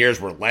 30 years,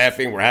 we're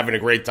laughing, we're having a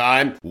great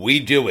time, we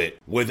do it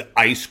with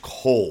ice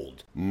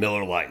cold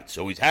Miller Lites.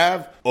 Always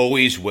have,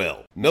 always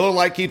will. Miller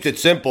Lite keeps it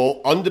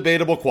simple,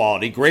 undebatable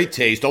quality, great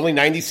taste, only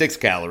 96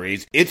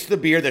 calories. It's the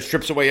beer that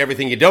strips away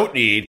everything you don't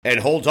need and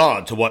holds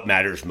on to what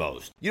matters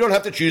most. You don't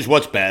have to choose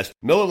what's best.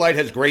 Miller Lite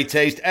has great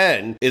taste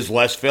and is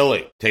less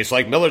filling. Tastes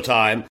like Miller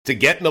time. To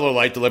get Miller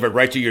Lite delivered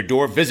right to your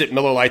door, visit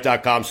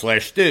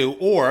MillerLite.com/stew,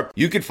 or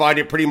you can find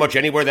it pretty much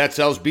anywhere that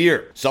sells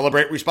beer.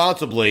 Celebrate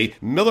responsibly.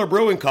 Miller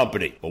Brewing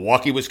Company,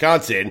 Milwaukee,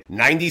 Wisconsin.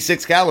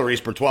 96 calories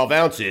per 12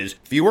 ounces.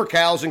 Fewer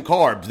calories and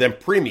carbs than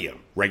premium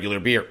regular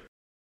beer.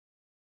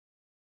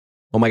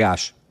 Oh my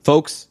gosh.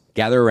 Folks,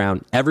 gather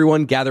around.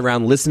 Everyone gather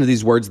around. Listen to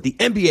these words. The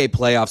NBA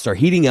playoffs are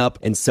heating up,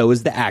 and so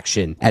is the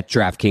action at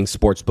DraftKings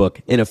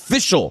Sportsbook, an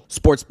official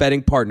sports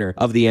betting partner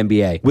of the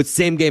NBA. With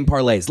same-game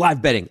parlays,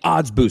 live betting,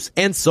 odds boosts,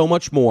 and so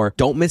much more,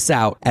 don't miss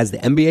out as the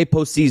NBA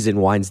postseason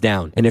winds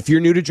down. And if you're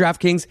new to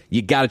DraftKings,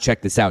 you got to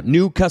check this out.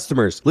 New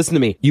customers, listen to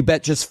me. You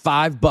bet just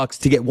 $5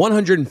 to get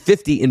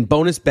 $150 in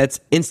bonus bets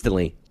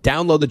instantly.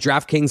 Download the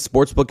DraftKings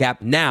Sportsbook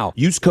app now.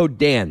 Use code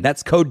DAN.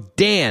 That's code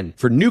DAN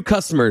for new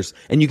customers,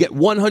 and you get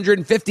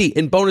 $150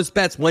 in bonus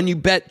bets when you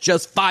bet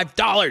just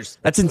 $5.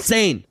 That's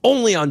insane.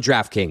 Only on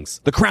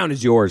DraftKings. The crown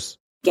is yours.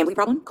 Gambling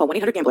problem? Call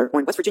 1-800-GAMBLER, or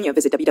in West Virginia,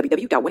 visit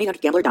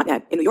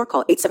www.1800gambler.net. In New York,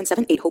 call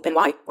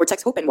 877-8-HOPE-NY or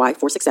text HOPE-NY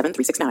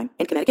 467-369.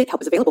 In Connecticut, help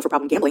is available for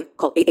problem gambling.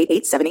 Call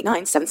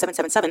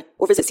 888-789-7777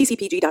 or visit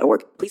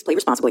ccpg.org. Please play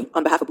responsibly.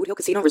 On behalf of Boot Hill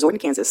Casino Resort in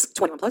Kansas,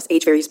 21 plus,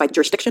 age varies by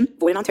jurisdiction,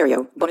 void in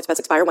Ontario. Bonus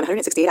bets expire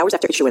 168 hours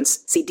after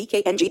issuance. See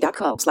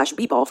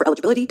dkng.com/bball for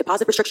eligibility,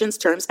 deposit restrictions,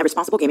 terms, and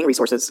responsible gaming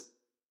resources.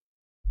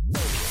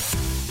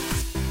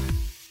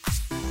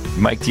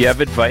 Mike, do you have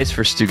advice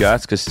for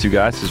Stugotz? Because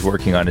Stugotz is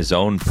working on his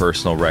own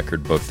personal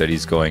record book that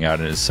he's going out,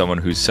 and as someone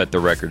who's set the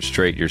record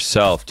straight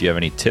yourself, do you have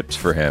any tips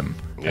for him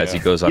as he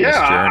goes on this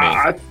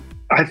journey?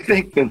 I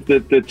think that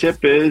the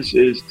tip is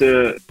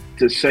to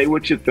say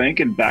what you think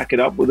and back it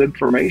up with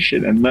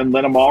information, and then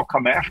let them all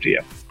come after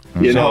you.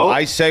 You know,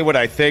 I say what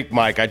I think,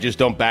 Mike. I just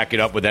don't back it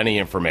up with any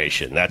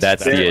information. That's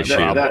the issue.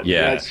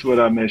 That's what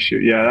I'm issue.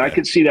 Yeah, I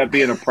could see that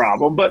being a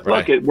problem. But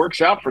look, it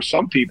works out for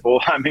some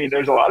people. I mean,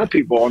 there's a lot of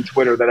people on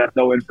Twitter that have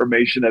no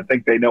information that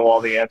think they know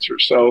all the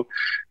answers. So,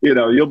 you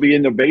know, you'll be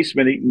in the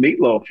basement eating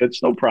meatloaf.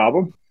 It's no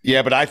problem.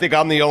 Yeah, but I think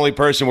I'm the only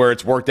person where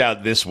it's worked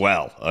out this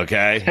well,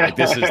 okay? Like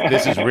this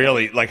is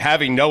really, like,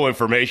 having no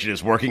information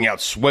is working out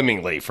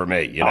swimmingly for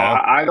me, you know?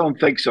 I don't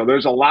think so.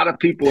 There's a lot of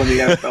people in the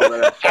NFL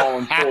that have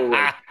fallen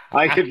forward.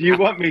 If you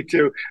want me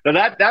to.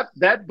 Now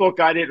that book,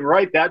 I didn't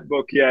write that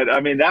book yet. I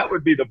mean, that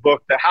would be the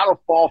book, How to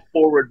Fall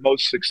Forward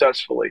Most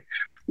Successfully.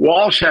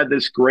 Walsh had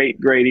this great,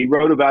 he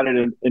wrote about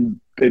it in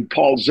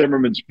Paul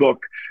Zimmerman's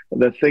book,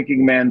 The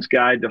Thinking Man's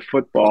Guide to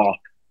Football.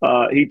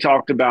 He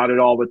talked about it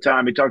all the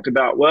time. He talked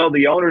about,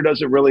 the owner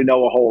doesn't really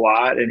know a whole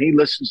lot, and he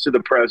listens to the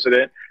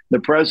president.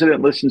 The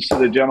president listens to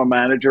the general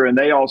manager, and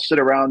they all sit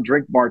around,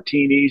 drink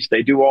martinis.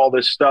 They do all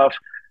this stuff.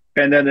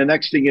 And then the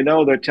next thing you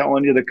know, they're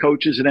telling you the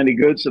coach isn't any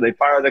good, so they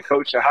fire the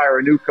coach, they hire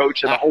a new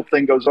coach, and the whole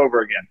thing goes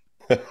over again.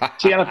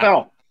 It's the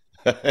NFL.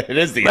 It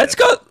is the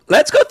NFL.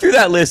 Let's go through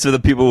that list of the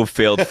people who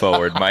failed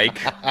forward, Mike.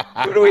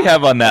 Who do we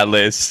have on that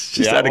list?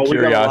 Just out of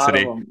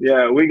curiosity.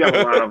 We got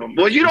a lot of them.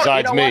 Well,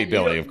 besides me,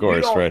 Billy, of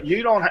course, right?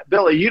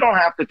 Billy, you don't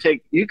have to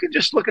take. You can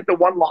just look at the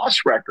one-loss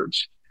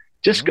records.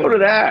 Just go to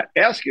that.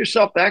 Ask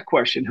yourself that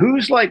question: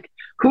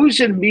 Who's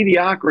in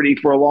mediocrity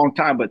for a long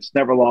time but's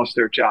never lost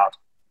their job?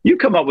 You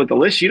come up with the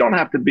list. You don't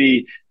have to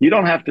be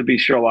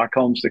Sherlock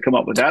Holmes to come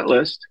up with that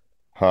list.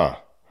 Huh.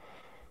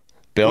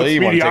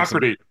 Billy, what's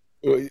mediocrity?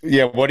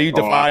 What do you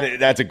define?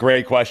 That's a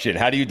great question.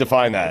 How do you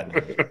define that?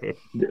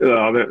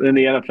 In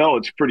the NFL,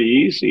 it's pretty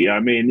easy. I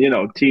mean,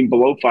 team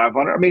below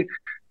 500. I mean,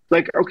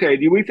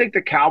 do we think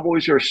the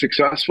Cowboys are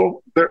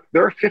successful?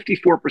 They're a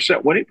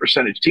 54% winning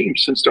percentage team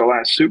since their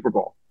last Super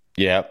Bowl.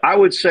 Yeah. I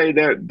would say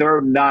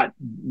they're not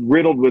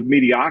riddled with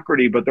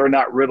mediocrity, but they're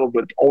not riddled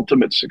with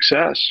ultimate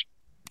success.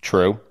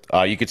 True.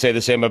 You could say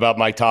the same about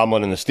Mike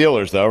Tomlin and the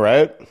Steelers, though,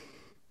 right?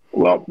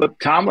 Well, but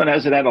Tomlin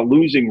hasn't had a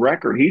losing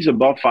record. He's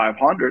above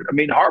 500. I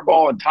mean,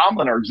 Harbaugh and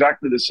Tomlin are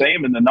exactly the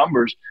same in the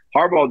numbers.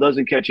 Harbaugh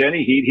doesn't catch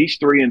any heat. He's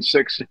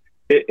 3-6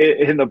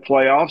 in the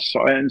playoffs,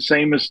 and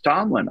same as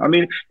Tomlin. I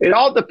mean, it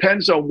all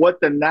depends on what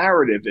the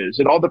narrative is.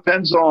 It all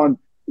depends on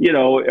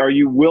are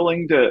you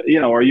willing to,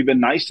 are you been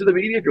nice to the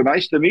media? If you're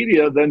nice to the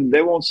media, then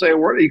they won't say a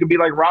word. You could be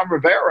like Ron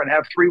Rivera and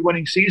have 3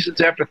 winning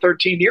seasons after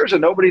 13 years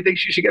and nobody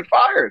thinks you should get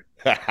fired.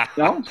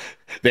 No?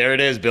 There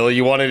it is, Billy.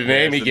 You wanted a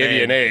name, he gave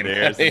you a name.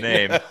 There's the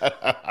name.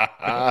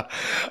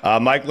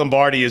 Mike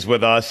Lombardi is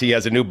with us. He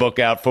has a new book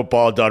out,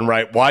 Football Done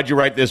Right. Why'd you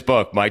write this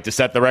book, Mike, to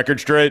set the record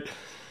straight?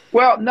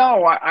 Well,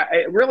 no,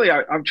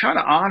 I'm trying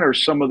to honor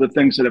some of the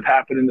things that have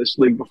happened in this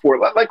league before.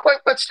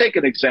 Let's take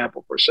an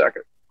example for a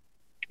second.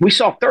 We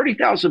saw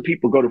 30,000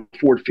 people go to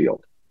Ford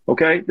Field,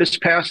 okay, this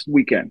past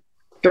weekend.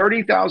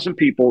 30,000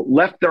 people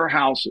left their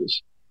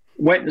houses,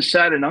 went and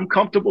sat in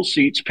uncomfortable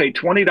seats, paid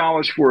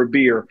 $20 for a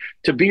beer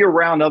to be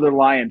around other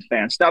Lion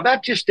fans. Now,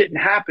 that just didn't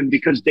happen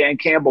because Dan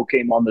Campbell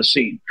came on the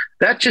scene.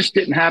 That just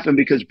didn't happen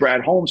because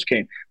Brad Holmes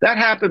came. That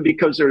happened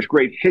because there's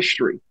great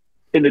history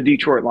in the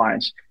Detroit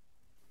Lions.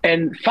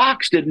 And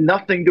Fox did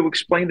nothing to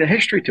explain the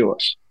history to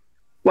us.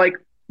 Like,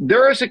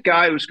 there is a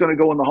guy who's going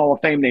to go in the Hall of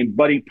Fame named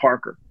Buddy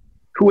Parker,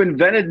 who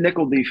invented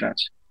nickel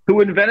defense,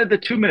 who invented the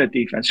 2-minute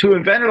defense, who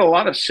invented a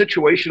lot of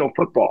situational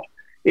football.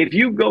 If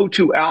you go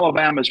to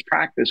Alabama's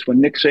practice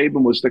when Nick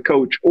Saban was the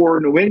coach,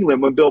 or New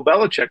England when Bill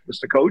Belichick was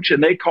the coach,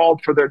 and they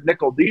called for their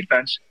nickel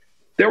defense,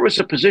 there was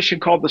a position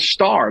called the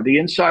star, the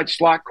inside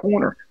slot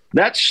corner.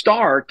 That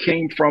star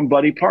came from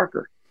Buddy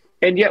Parker.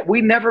 And yet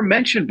we never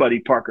mentioned Buddy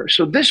Parker.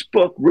 So this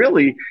book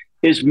really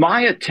is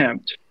my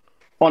attempt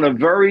on a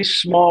very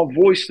small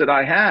voice that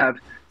I have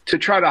to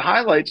try to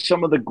highlight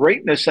some of the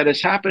greatness that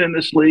has happened in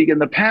this league in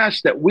the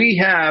past that we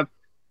have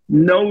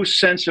no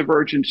sense of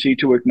urgency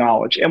to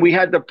acknowledge. And we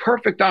had the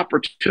perfect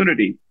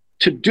opportunity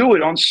to do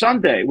it on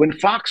Sunday when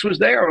Fox was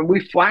there and we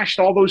flashed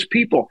all those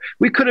people.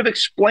 We could have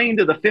explained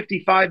to the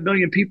 55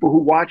 million people who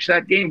watched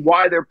that game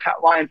why their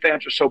Lion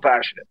fans are so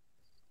passionate,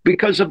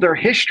 because of their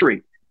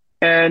history.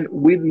 And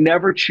we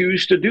never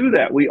choose to do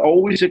that. We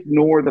always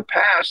ignore the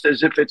past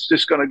as if it's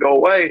just going to go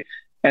away.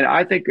 And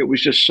I think it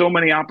was just so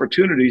many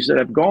opportunities that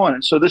have gone.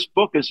 And so this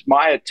book is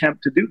my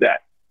attempt to do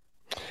that.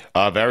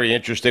 Very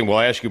interesting. We'll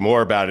ask you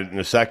more about it in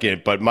a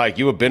second. But, Mike,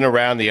 you have been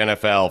around the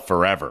NFL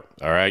forever,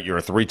 all right? You're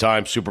a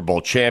 3-time Super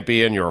Bowl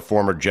champion. You're a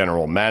former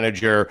general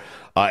manager.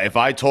 If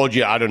I told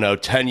you, I don't know,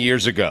 10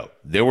 years ago,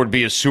 there would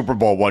be a Super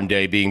Bowl one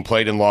day being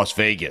played in Las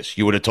Vegas,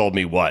 you would have told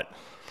me what?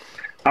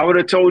 I would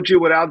have told you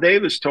what Al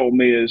Davis told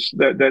me is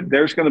that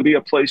there's going to be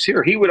a place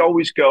here. He would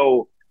always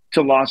go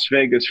to Las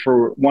Vegas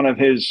for one of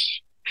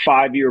his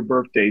 5-year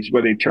birthdays,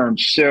 whether he turned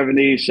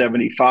 70,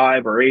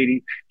 75, or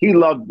 80. He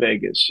loved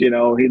Vegas. He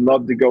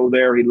loved to go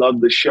there. He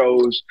loved the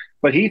shows.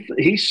 But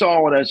he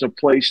saw it as a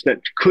place that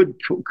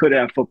could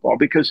have football,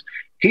 because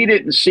he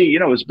didn't see,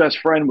 his best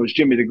friend was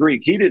Jimmy the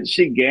Greek. He didn't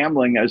see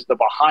gambling as the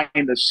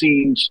behind the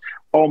scenes,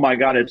 oh my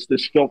God, it's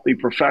this filthy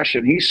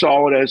profession. He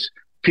saw it as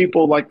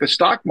people like the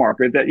stock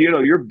market, that,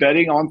 you're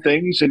betting on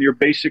things and you're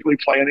basically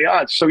playing the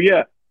odds. So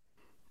yeah,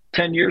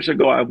 10 years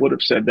ago, I would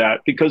have said that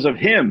because of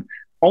him,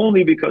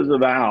 only because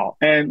of Al.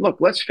 And look,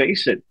 let's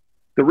face it.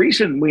 The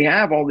reason we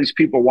have all these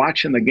people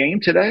watching the game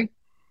today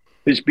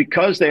is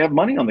because they have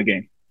money on the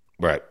game.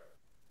 Right.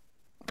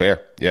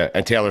 Fair. Yeah.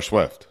 And Taylor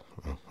Swift.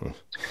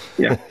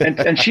 Yeah.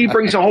 And she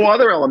brings a whole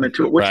other element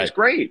to it, which is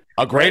great.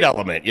 A great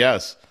element.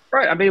 Yes.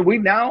 Right. I mean,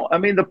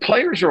 the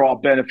players are all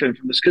benefiting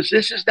from this because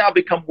this has now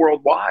become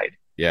worldwide.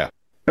 Yeah.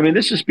 I mean,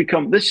 this has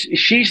become this.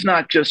 She's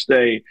not just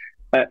an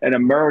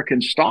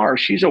American star.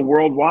 She's a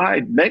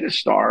worldwide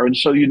megastar. And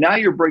so now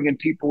you're bringing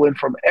people in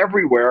from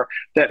everywhere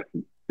that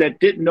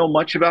didn't know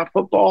much about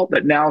football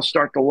that now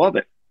start to love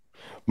it.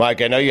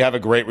 Mike, I know you have a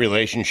great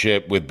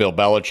relationship with Bill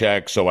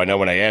Belichick, so I know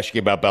when I ask you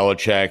about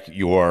Belichick,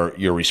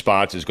 your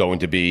response is going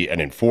to be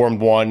an informed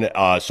one.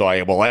 So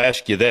I will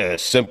ask you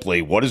this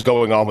simply: what is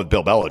going on with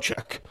Bill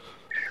Belichick?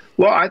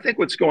 Well, I think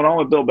what's going on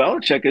with Bill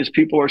Belichick is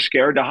people are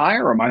scared to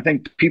hire him. I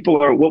think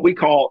people are what we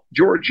call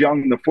George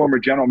Young, the former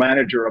general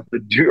manager of the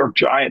New York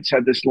Giants,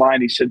 had this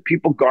line. He said,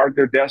 people guard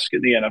their desk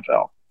in the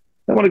NFL.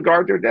 They want to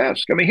guard their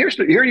desk. I mean,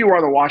 here you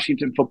are, the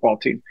Washington football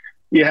team.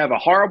 You have a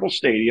horrible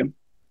stadium.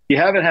 You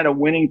haven't had a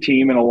winning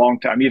team in a long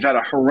time. You've had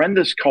a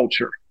horrendous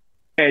culture,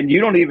 and you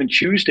don't even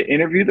choose to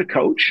interview the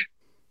coach.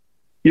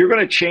 You're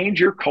going to change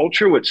your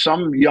culture with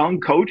some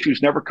young coach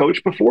who's never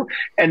coached before,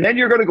 and then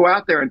you're going to go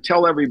out there and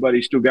tell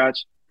everybody, Stugotz,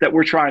 that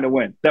we're trying to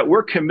win, that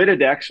we're committed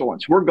to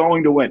excellence. We're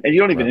going to win. And you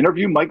don't even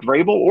interview Mike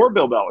Vrabel or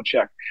Bill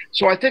Belichick.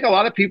 So I think a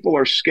lot of people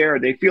are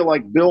scared. They feel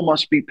like Bill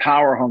must be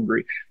power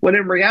hungry, when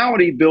in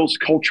reality, Bill's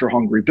culture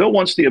hungry. Bill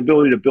wants the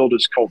ability to build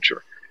his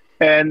culture.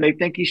 And they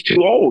think he's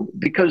too old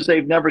because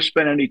they've never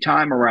spent any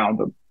time around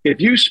him. If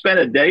you spend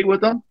a day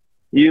with him,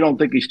 you don't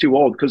think he's too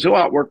old, because he'll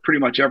outwork pretty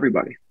much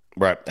everybody.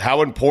 Right.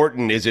 How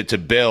important is it to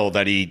Bill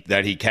that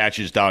he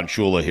catches Don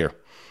Shula here?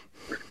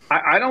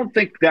 I don't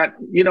think that,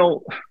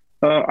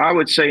 I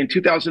would say in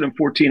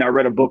 2014, I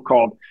read a book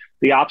called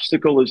The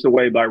Obstacle is the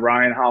Way by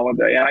Ryan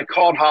Holiday. And I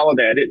called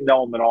Holiday. I didn't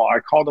know him at all. I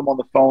called him on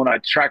the phone. I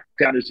tracked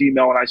down his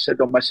email, and I said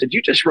to him,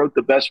 you just wrote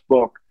the best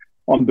book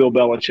on Bill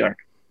Belichick.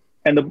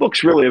 And the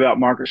book's really about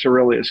Marcus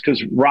Aurelius,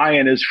 because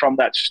Ryan is from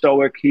that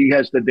Stoic. He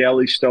has the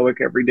Daily Stoic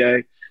every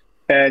day.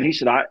 And he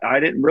said, I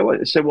didn't really.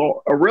 I said,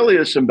 well,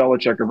 Aurelius and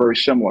Belichick are very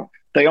similar.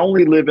 They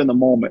only live in the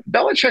moment.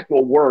 Belichick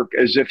will work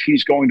as if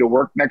he's going to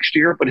work next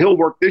year, but he'll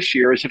work this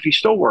year as if he's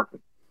still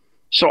working.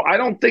 So I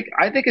think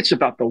it's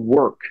about the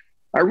work.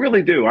 I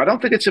really do. I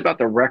don't think it's about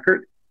the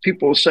record.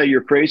 People will say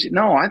you're crazy.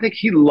 No, I think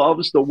he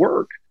loves the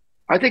work.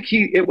 I think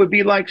it would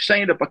be like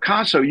saying to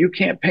Picasso, you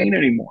can't paint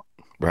anymore.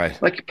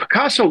 Right. Like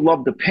Picasso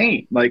loved to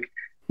paint,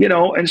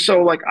 and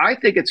so I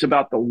think it's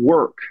about the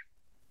work.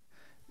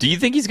 Do you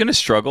think he's going to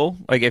struggle,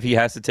 if he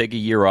has to take a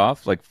year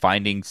off,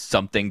 finding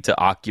something to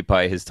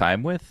occupy his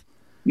time with?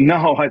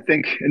 No,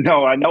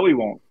 I know he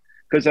won't,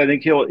 because I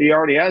think he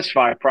already has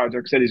 5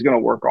 projects that he's going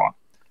to work on.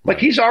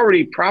 He's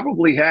already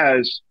probably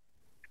has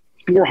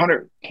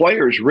 400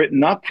 players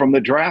written up from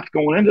the draft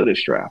going into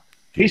this draft.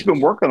 He's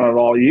been working on it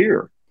all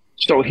year.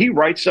 So he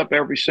writes up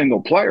every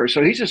single player.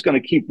 So he's just going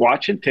to keep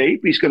watching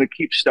tape. He's going to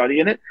keep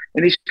studying it,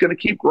 and he's going to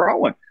keep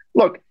growing.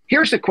 Look,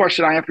 here's the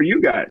question I have for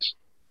you guys.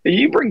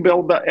 You bring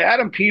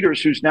Adam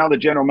Peters, who's now the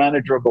general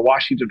manager of the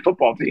Washington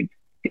football team.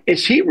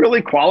 Is he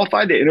really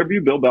qualified to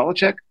interview Bill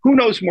Belichick? Who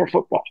knows more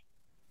football?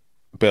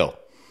 Bill.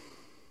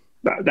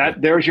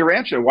 There's your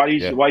answer. Why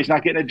he's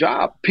not getting a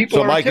job?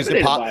 People are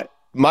intimidated by it.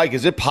 Mike,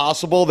 is it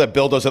possible that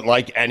Bill doesn't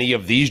like any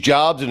of these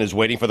jobs and is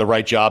waiting for the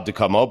right job to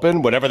come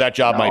open, whatever that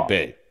job might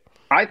be?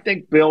 I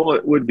think Bill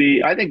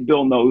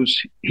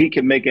knows he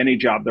can make any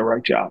job the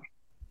right job.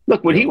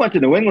 Look, when he went to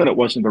New England, it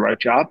wasn't the right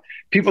job.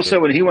 People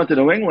said when he went to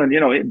New England, they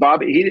had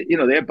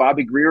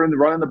Bobby Greer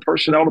running the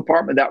personnel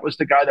department. That was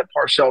the guy that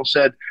Parcells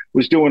said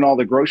was doing all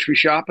the grocery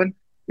shopping,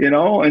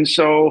 and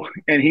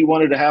he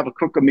wanted to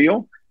cook a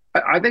meal.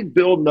 I think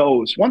Bill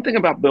knows. One thing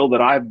about Bill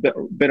that I've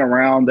been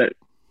around, that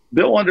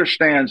Bill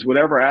understands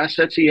whatever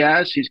assets he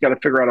has, he's got to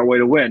figure out a way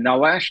to win. Now,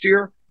 last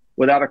year,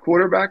 without a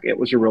quarterback, it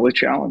was a really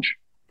challenge.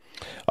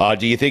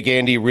 Do you think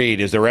Andy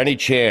Reid, is there any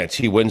chance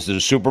he wins the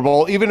Super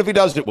Bowl, even if he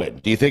doesn't win?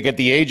 Do you think at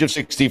the age of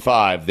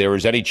 65, there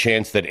is any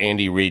chance that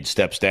Andy Reid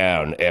steps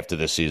down after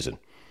this season?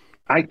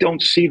 I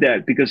don't see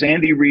that, because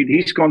Andy Reid,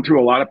 he's gone through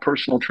a lot of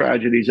personal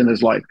tragedies in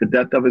his life. The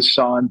death of his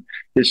son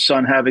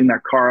having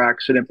that car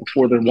accident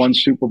before the one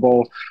Super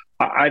Bowl.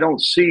 I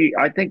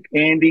think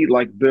Andy,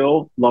 like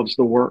Bill, loves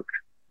the work.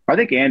 I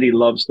think Andy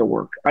loves the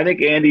work. I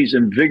think Andy's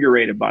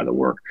invigorated by the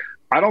work.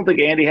 I don't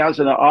think Andy has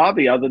an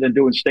hobby other than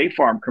doing State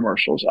Farm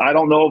commercials. I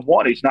don't know of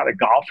one. He's not a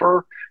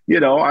golfer. I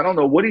don't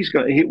know what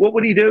what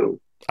would he do?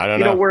 I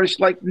don't know. Whereas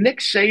Nick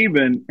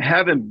Saban,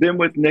 having been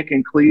with Nick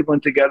in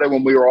Cleveland together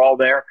when we were all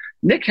there,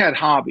 Nick had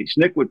hobbies.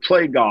 Nick would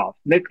play golf.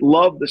 Nick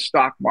loved the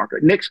stock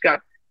market. Nick's got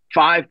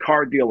 5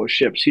 car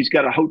dealerships. He's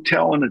got a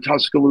hotel in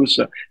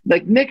Tuscaloosa.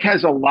 Nick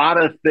has a lot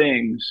of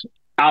things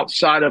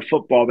outside of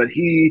football that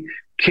he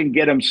can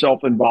get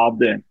himself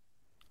involved in.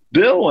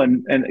 Bill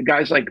and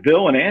guys like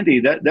Bill and Andy,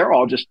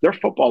 they're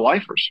football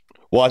lifers.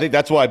 Well, I think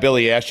that's why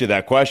Billy asked you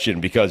that question,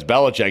 because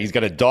Belichick, he's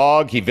got a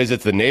dog. He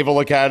visits the Naval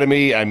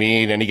Academy. And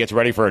he gets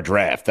ready for a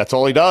draft. That's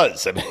all he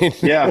does.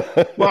 Yeah.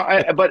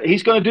 Well, but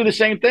he's going to do the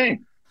same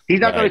thing.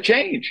 He's not going to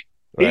change,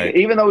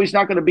 even though he's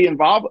not going to be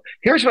involved.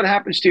 Here's what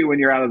happens to you when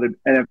you're out of the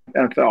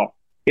NFL.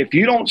 If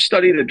you don't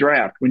study the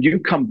draft, when you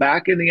come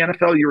back in the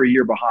NFL, you're a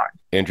year behind.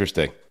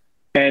 Interesting.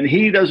 And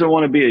he doesn't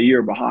want to be a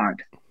year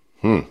behind.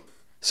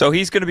 So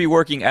he's going to be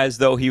working as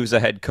though he was a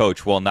head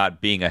coach while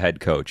not being a head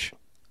coach.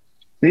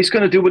 He's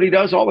going to do what he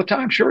does all the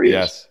time. Sure he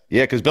is.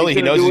 Yeah, because Billy,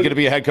 he knows he's going to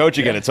be a head coach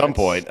again at some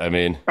point.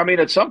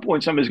 At some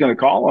point, somebody's going to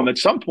call him. At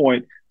some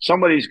point,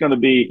 somebody's going to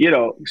be,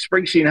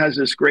 Springsteen has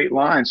this great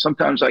line.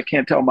 Sometimes I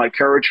can't tell my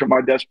courage from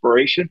my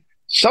desperation.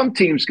 Some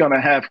team's going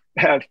to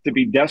have to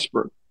be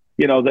desperate.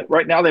 That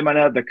right now they might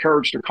not have the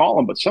courage to call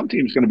him, but some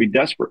team's going to be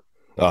desperate.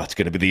 Oh, it's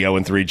going to be the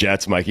 0-3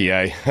 Jets, Mikey.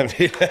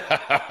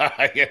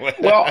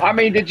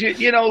 Did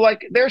you,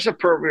 there's a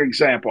perfect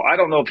example. I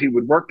don't know if he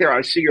would work there.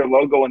 I see your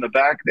logo in the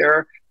back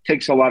there.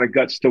 Takes a lot of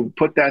guts to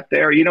put that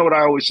there. You know what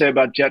I always say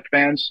about Jet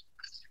fans?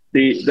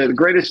 The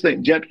greatest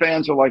thing, Jet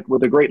fans are like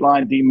with a great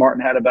line Dean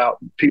Martin had about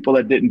people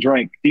that didn't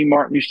drink. Dean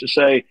Martin used to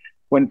say,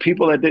 when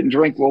people that didn't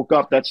drink woke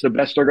up, that's the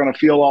best they're going to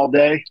feel all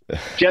day.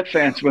 Jet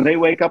fans, when they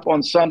wake up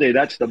on Sunday,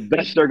 that's the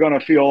best they're going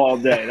to feel all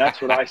day. That's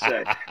what I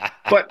say.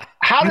 But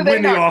how did they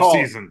win the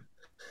offseason?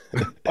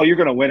 Oh, you're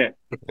going to win it.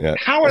 Yeah.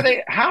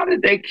 How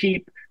did they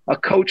keep a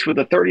coach with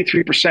a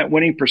 33%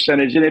 winning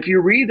percentage? And if you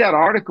read that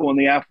article in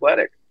The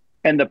Athletic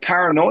and the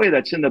paranoia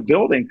that's in the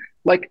building,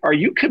 are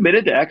you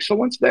committed to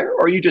excellence there,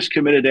 or are you just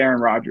committed to Aaron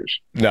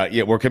Rodgers? No,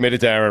 yeah, we're committed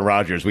to Aaron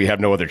Rodgers. We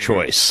have no other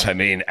choice.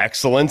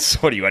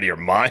 Excellence? What are you, out of your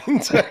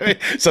mind?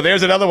 So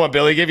there's another one,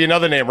 Billy. Give you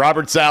another name.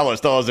 Robert Saleh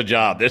still has a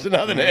job. There's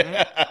another name.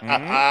 You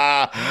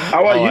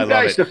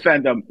guys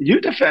defend him.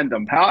 You defend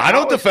him. I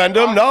don't defend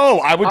him. No,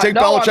 I would take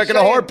Belichick in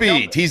a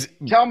heartbeat.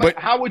 Tell me,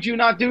 how would you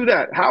not do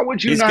that? How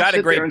would you He's not got sit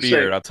a great there and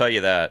beard, say, I'll tell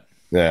you that.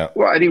 Yeah.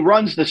 Well, and he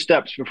runs the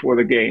steps before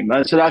the game.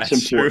 So that's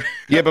important. True.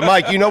 Yeah, but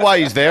Mike, you know why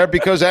he's there?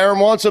 Because Aaron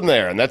wants him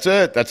there, and that's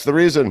it. That's the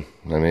reason.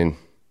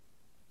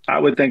 I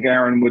would think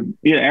Aaron would.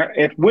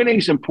 If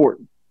winning's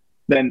important,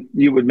 then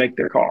you would make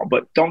the call.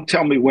 But don't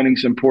tell me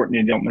winning's important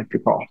and you don't make the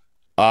call.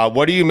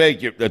 What do you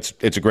make?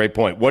 It's a great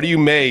point. What do you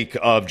make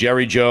of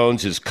Jerry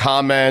Jones, his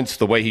comments,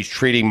 the way he's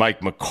treating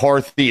Mike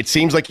McCarthy? It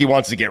seems like he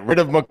wants to get rid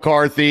of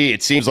McCarthy.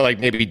 It seems like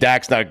maybe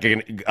Dak's not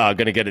going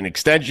to get an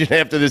extension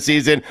after the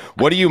season.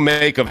 What do you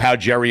make of how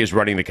Jerry is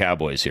running the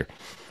Cowboys here?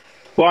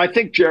 Well, I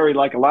think Jerry,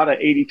 like a lot of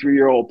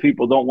 83-year-old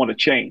people, don't want to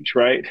change,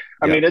 right?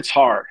 I mean, it's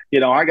hard.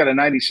 I got a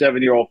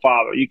 97-year-old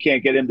father. You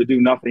can't get him to do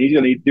nothing. He's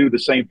going to do the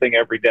same thing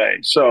every day.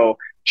 So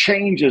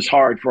change is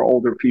hard for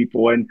older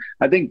people. And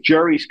I think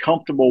Jerry's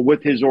comfortable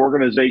with his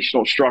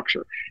organizational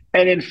structure.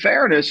 And in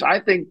fairness, I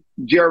think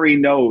Jerry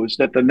knows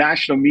that the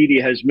national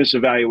media has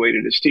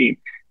misevaluated his team.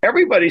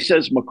 Everybody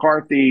says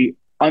McCarthy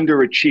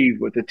underachieved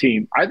with the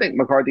team. I think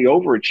McCarthy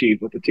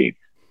overachieved with the team.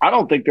 I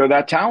don't think they're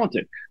that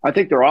talented. I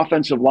think their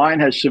offensive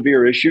line has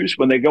severe issues.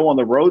 When they go on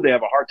the road, they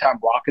have a hard time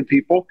blocking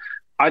people.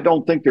 I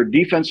don't think their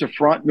defensive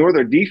front nor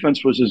their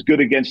defense was as good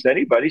against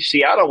anybody.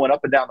 Seattle went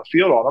up and down the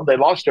field on them. They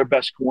lost their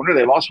best corner.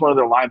 They lost one of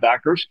their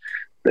linebackers.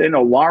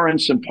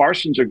 Lawrence and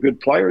Parsons are good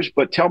players,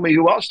 but tell me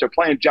who else. They're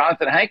playing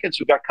Jonathan Hankins,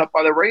 who got cut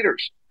by the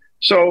Raiders.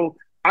 So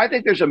I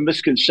think there's a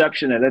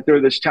misconception that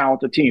they're this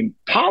talented team.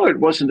 Pollard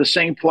wasn't the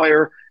same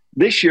player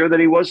this year that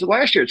he was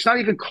last year. It's not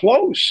even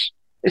close.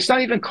 It's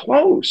not even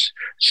close.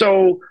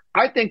 So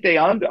I think they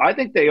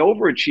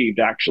overachieved,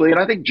 actually. And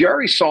I think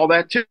Jerry saw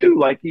that too.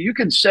 Like, you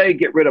can say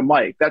get rid of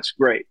Mike. That's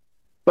great.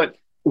 But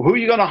who are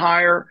you going to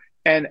hire?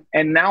 And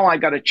now I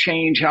got to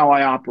change how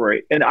I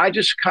operate. And I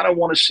just kind of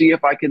want to see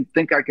if I can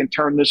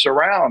turn this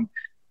around.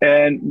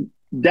 And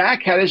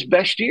Dak had his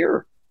best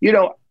year.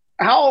 How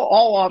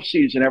all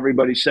offseason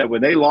everybody said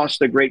when they lost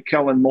the great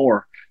Kellen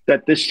Moore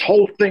that this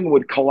whole thing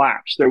would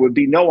collapse. There would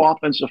be no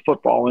offensive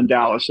football in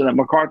Dallas, and that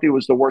McCarthy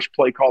was the worst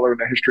play caller in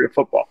the history of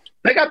football.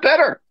 They got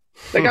better.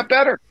 They got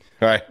better.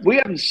 Right. We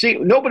haven't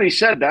seen – nobody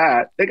said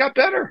that. They got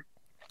better.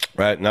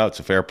 Right. No, it's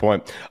a fair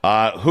point.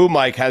 Who,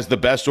 Mike, has the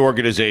best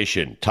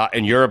organization,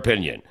 in your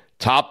opinion,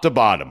 top to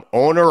bottom,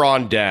 owner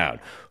on down?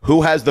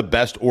 Who has the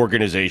best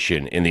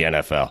organization in the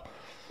NFL?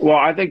 Well,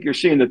 I think you're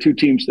seeing the two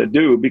teams that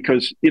do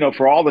because,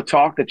 for all the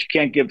talk that you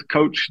can't give the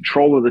coach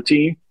control of the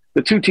team,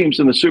 the two teams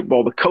in the Super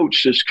Bowl, the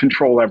coach just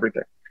control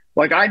everything.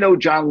 Like, I know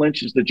John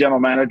Lynch is the general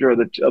manager of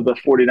the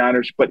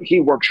 49ers, but he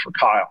works for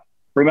Kyle.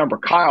 Remember,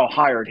 Kyle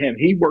hired him.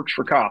 He works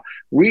for Kyle.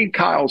 Read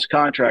Kyle's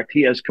contract.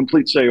 He has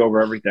complete say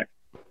over everything.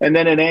 And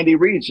then in Andy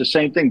Reid's the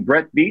same thing.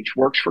 Brett Beach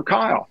works for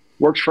Kyle,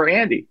 works for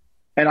Andy.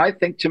 And I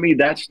think, to me,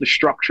 that's the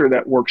structure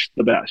that works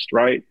the best,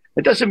 right?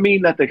 It doesn't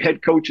mean that the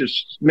head coach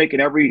is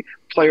making every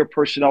player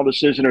personnel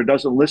decision or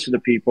doesn't listen to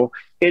people.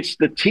 It's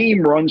the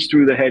team runs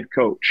through the head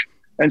coach.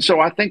 And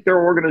so I think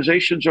their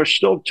organizations are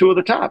still two of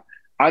the top.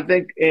 I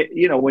think,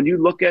 when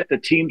you look at the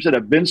teams that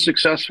have been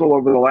successful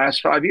over the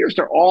last 5 years,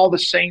 they're all the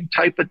same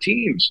type of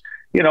teams.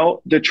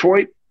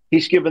 Detroit,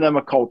 he's given them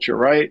a culture,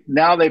 right?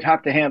 Now they've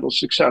had to handle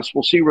success.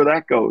 We'll see where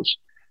that goes.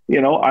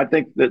 I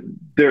think that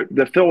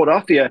the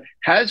Philadelphia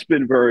has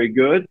been very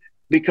good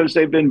because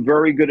they've been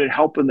very good at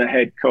helping the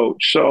head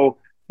coach. So,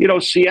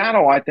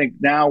 Seattle, I think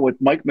now with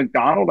Mike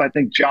McDonald, I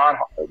think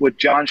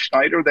John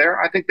Schneider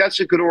there, I think that's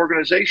a good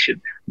organization.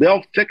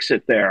 They'll fix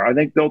it there. I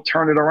think they'll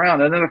turn it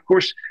around. And then, of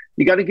course,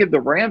 you got to give the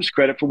Rams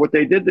credit for what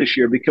they did this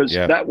year because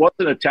that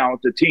wasn't a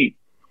talented team.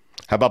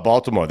 How about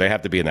Baltimore? They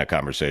have to be in that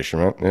conversation,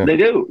 right? Yeah. They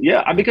do,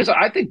 yeah. Because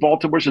I think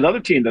Baltimore's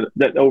another team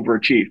that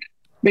overachieved.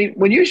 I mean,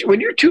 when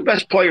your two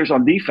best players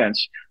on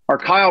defense are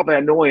Kyle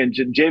Van Noy and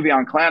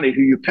Jadeveon Clowney,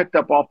 who you picked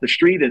up off the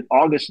street in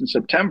August and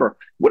September,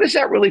 what does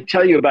that really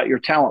tell you about your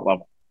talent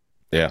level?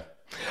 Yeah.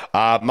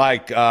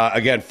 Mike,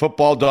 again,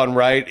 Football Done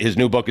Right. His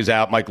new book is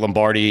out. Mike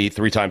Lombardi,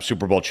 3-time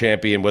Super Bowl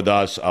champion with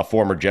us, a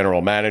former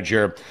general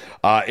manager.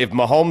 If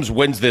Mahomes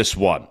wins this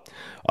one,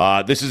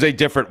 this is a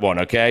different one,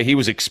 okay? He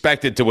was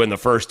expected to win the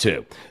first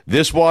two.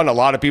 This one, a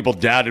lot of people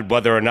doubted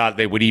whether or not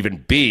they would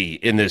even be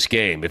in this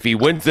game. If he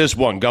wins this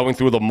one, going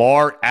through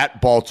Lamar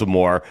at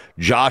Baltimore,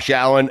 Josh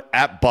Allen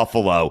at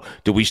Buffalo,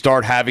 do we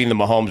start having the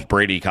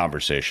Mahomes-Brady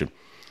conversation?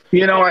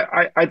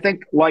 I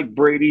think like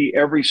Brady,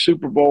 every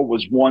Super Bowl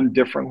was won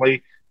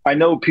differently. I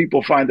know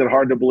people find it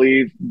hard to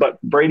believe, but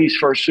Brady's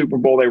first Super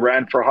Bowl, they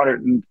ran for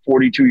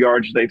 142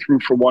 yards. They threw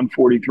for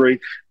 143.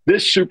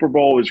 This Super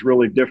Bowl is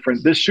really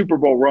different. This Super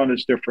Bowl run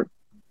is different.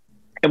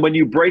 And when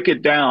you break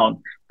it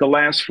down, the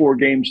last 4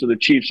 games of the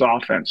Chiefs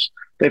offense,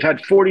 they've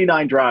had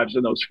 49 drives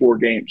in those 4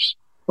 games.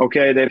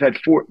 Okay, they've had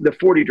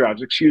 40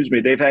 drives, excuse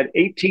me. They've had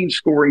 18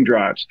 scoring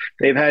drives.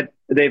 They've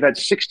had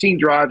 16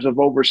 drives of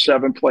over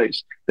 7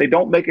 plays. They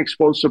don't make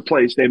explosive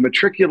plays. They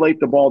matriculate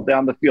the ball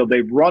down the field.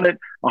 They've run it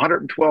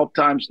 112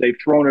 times. They've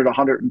thrown it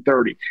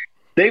 130.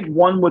 They've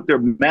won with their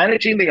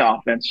managing the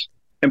offense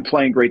and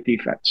playing great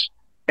defense.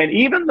 And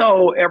even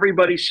though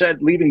everybody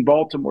said leaving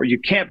Baltimore, you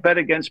can't bet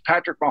against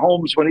Patrick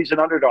Mahomes when he's an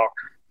underdog.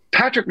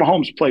 Patrick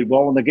Mahomes played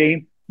well in the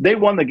game. They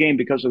won the game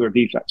because of their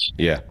defense.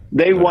 Yeah.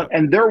 They won,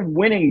 and they're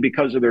winning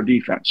because of their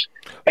defense.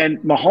 And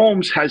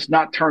Mahomes has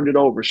not turned it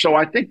over. So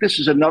I think this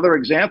is another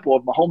example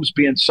of Mahomes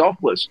being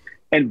selfless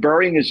and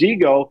burying his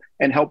ego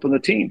and helping the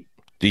team.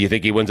 Do you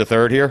think he wins a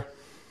third here?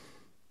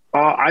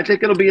 I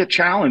think it'll be a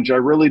challenge. I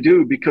really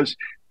do, because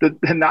the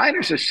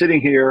Niners are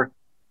sitting here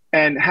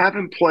and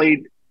haven't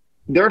played.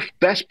 Their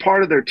best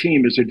part of their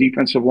team is their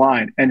defensive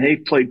line, and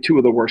they've played two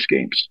of the worst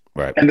games.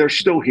 Right. And they're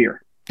still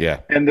here.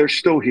 Yeah. And they're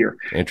still here.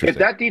 Interesting. If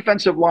that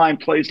defensive line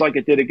plays like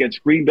it did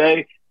against Green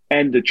Bay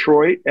and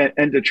Detroit,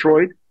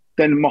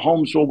 then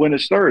Mahomes will win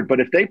his third. But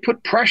if they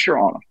put pressure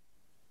on them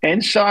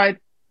inside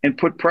and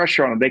put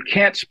pressure on them, they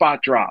can't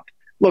spot drop.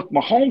 Look,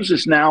 Mahomes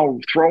is now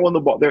throwing the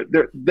ball.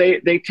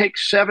 They take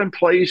 7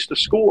 plays to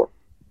score.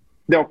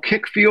 They'll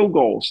kick field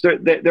goals.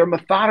 They're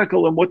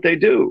methodical in what they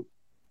do.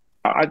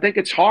 I think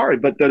it's hard,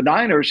 but the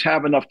Niners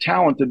have enough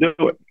talent to do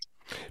it.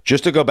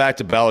 Just to go back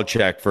to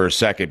Belichick for a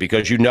second,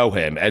 because you know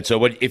him. And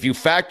so if you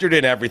factored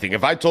in everything,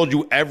 if I told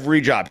you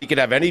every job, he could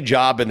have any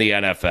job in the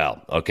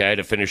NFL, okay,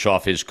 to finish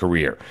off his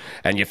career,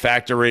 and you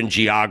factor in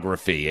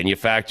geography, and you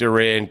factor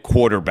in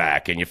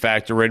quarterback, and you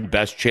factor in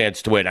best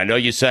chance to win. I know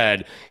you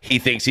said he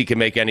thinks he can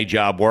make any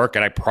job work,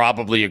 and I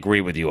probably agree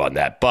with you on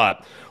that.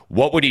 But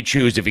what would he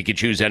choose if he could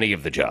choose any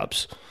of the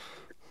jobs?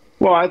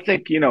 Well, I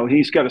think,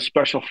 he's got a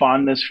special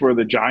fondness for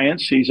the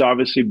Giants. He's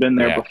obviously been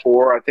there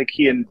before. I think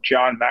he and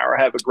John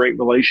Mara have a great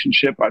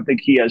relationship. I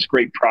think he has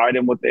great pride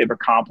in what they've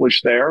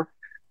accomplished there.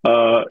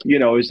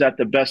 Is that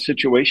the best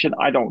situation?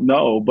 I don't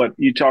know. But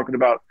you're talking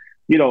about,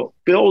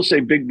 Bill's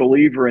a big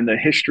believer in the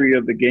history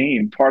of the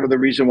game. Part of the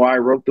reason why I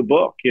wrote the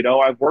book,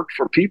 I've worked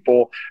for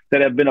people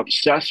that have been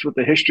obsessed with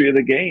the history of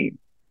the game.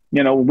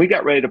 When we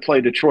got ready to play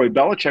Detroit,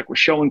 Belichick was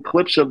showing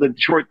clips of the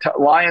Detroit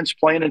Lions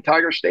playing in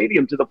Tiger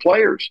Stadium to the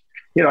players.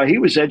 He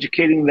was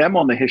educating them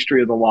on the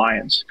history of the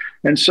Lions.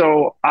 And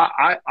so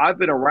I've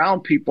been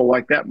around people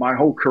like that my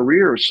whole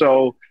career.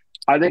 So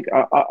I think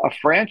a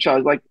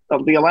franchise like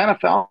the Atlanta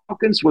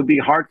Falcons would be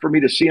hard for me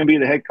to see them be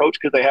the head coach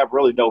because they have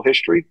really no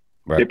history.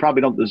 Right. They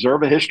probably don't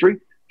deserve a history,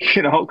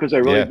 because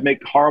they really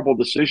make horrible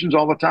decisions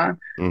all the time.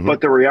 Mm-hmm. But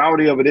the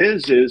reality of it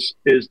is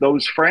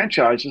those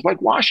franchises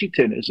like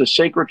Washington is a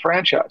sacred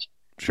franchise.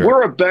 Sure.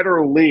 We're a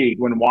better league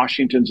when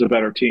Washington's a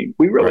better team.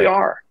 We really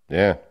are.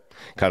 Yeah.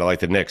 Kind of like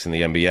the Knicks in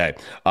the NBA.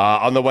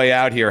 On the way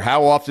out here,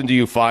 how often do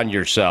you find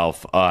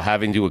yourself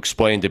having to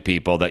explain to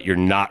people that you're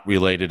not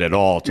related at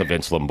all to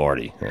Vince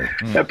Lombardi?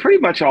 Pretty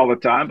much all the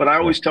time, but I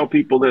always tell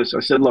people this.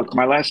 I said, look,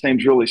 my last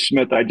name's really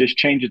Smith. I just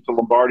changed it to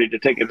Lombardi to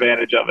take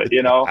advantage of it,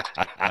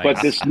 Nice.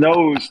 But this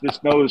nose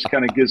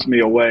kind of gives me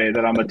away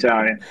that I'm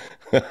Italian.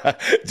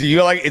 Do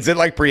you is it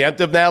like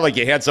preemptive now? Like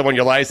you hand someone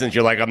your license,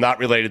 you're like, I'm not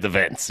related to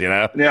Vince,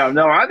 Yeah,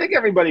 no, I think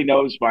everybody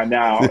knows by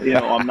now,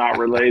 I'm not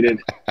related.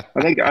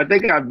 I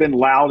think I've been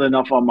loud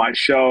enough on my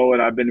show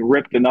and I've been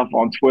ripped enough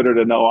on Twitter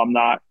to know I'm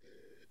not.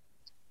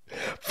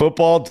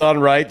 Football done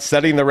right,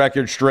 setting the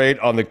record straight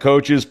on the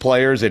coaches,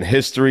 players, and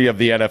history of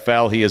the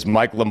NFL. He is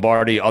Mike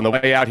Lombardi. On the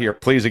way out here,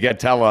 please again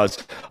tell us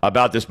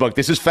about this book.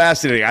 This is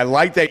fascinating. I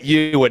like that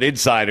you, an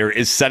insider,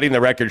 is setting the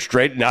record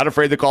straight, not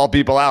afraid to call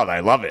people out. I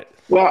love it.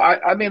 Well,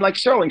 I mean, like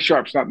Sterling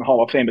Sharp's not in the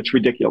Hall of Fame. It's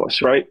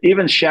ridiculous, right?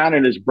 Even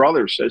Shannon, his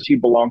brother, says he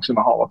belongs in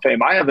the Hall of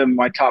Fame. I have him in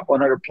my top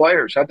 100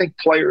 players. I think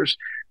players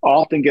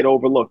often get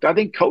overlooked. I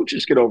think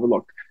coaches get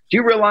overlooked. Do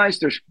you realize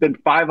there's been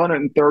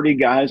 530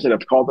 guys that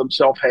have called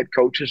themselves head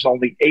coaches?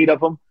 Only 8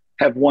 of them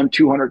have won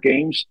 200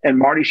 games, and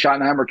Marty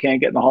Schottenheimer can't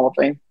get in the Hall of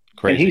Fame.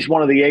 Crazy. And he's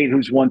one of the 8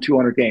 who's won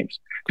 200 games.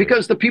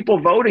 Because the people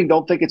voting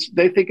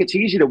they think it's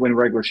easy to win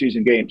regular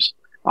season games.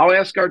 I'll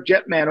ask our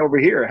jet man over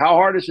here, how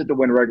hard is it to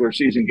win regular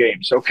season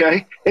games?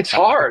 Okay. It's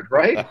hard,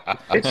 right?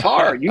 It's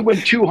hard. You win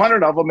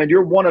 200 of them and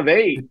you're one of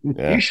 8.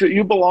 Yeah.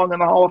 You belong in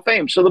the Hall of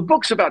Fame. So the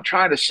book's about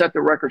trying to set the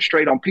record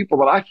straight on people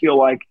that I feel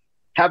like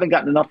haven't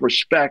gotten enough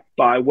respect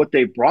by what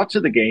they've brought to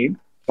the game.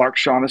 Clark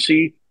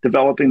Shaughnessy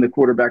developing the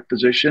quarterback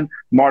position,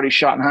 Marty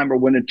Schottenheimer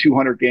winning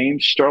 200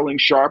 games, Sterling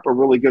Sharp, a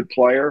really good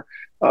player.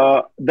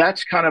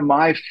 That's kind of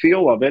my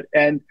feel of it.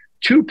 And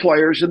 2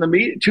 players in the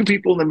media, 2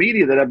 people in the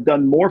media that have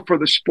done more for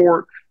the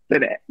sport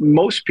than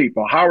most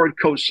people. Howard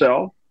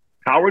Cosell.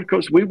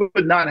 We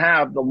would not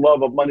have the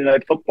love of Monday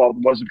Night Football if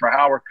it wasn't for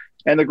Howard,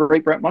 and the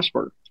great Brent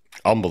Musburger.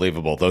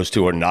 Unbelievable. Those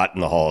 2 are not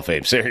in the Hall of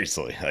Fame.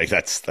 Seriously.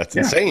 That's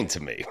insane to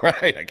me,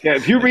 right? Yeah,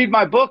 if you read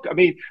my book, I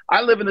mean,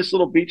 I live in this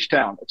little beach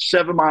town. It's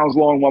 7 miles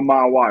long, 1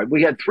 mile wide.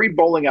 We had 3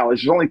 bowling alleys.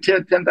 There's only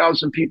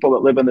 10,000 people that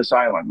live in this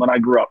island when I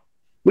grew up.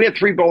 We had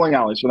 3 bowling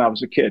alleys when I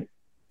was a kid.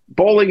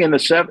 Bowling in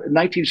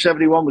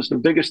 1971 was the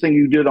biggest thing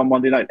you did on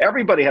Monday night.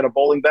 Everybody had a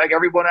bowling bag.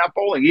 Everyone out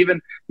bowling.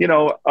 Even,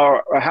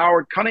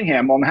 Howard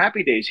Cunningham on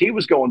Happy Days, he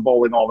was going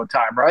bowling all the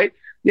time, right?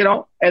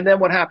 And then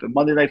what happened?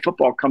 Monday Night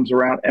Football comes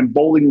around and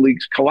bowling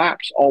leagues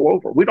collapse all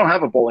over. We don't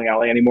have a bowling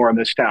alley anymore in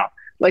this town.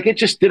 Like it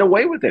just did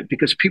away with it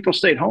because people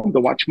stayed home to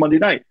watch Monday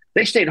night.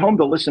 They stayed home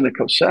to listen to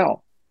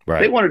Cosell. Right.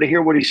 They wanted to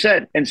hear what he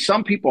said. And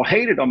some people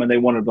hated him and they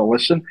wanted to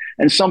listen.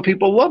 And some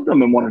people loved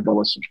him and wanted to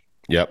listen.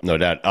 Yep, no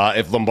doubt.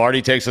 If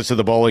Lombardi takes us to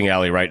the bowling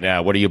alley right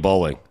now, what are you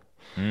bowling?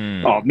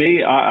 Oh,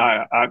 me?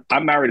 I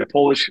married a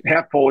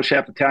half Polish,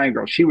 half Italian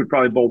girl. She would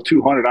probably bowl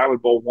 200. I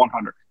would bowl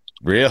 100.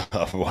 Real?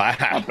 Wow.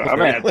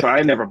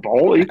 I never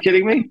bowl. Are you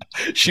kidding me?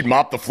 She'd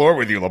mop the floor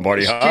with you,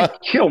 Lombardi, huh?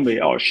 She'd kill me.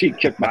 Oh, she'd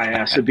kick my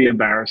ass. It'd be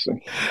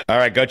embarrassing. All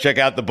right, go check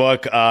out the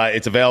book.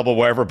 It's available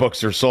wherever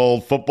books are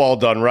sold. Football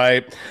Done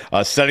Right,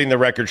 setting the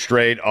record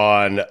straight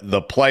on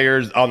the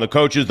players, on the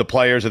coaches, the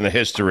players, and the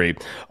history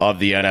of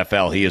the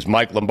NFL. He is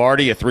Mike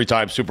Lombardi, a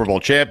 3-time Super Bowl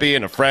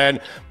champion, a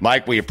friend.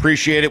 Mike, we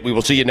appreciate it. We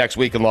will see you next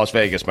week in Las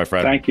Vegas, my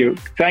friend. Thank you.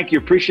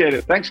 Appreciate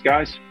it. Thanks,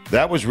 guys.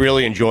 That was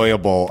really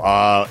enjoyable.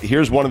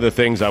 Here's one of the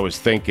things I was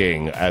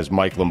thinking as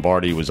Mike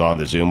Lombardi was on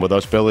the Zoom with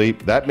us, Billy.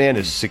 That man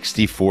is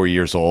 64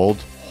 years old.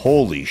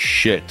 Holy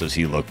shit, does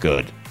he look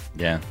good.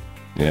 Yeah.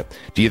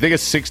 Do you think a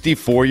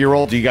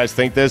 64-year-old, do you guys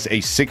think this? A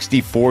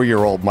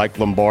 64-year-old Mike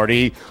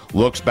Lombardi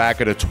looks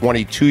back at a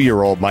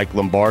 22-year-old Mike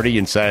Lombardi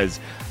and says,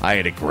 I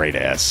had a great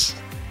ass.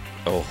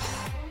 Oh.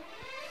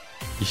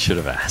 You should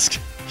have asked.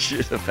 You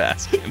should have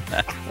asked him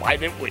that. Why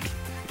didn't we?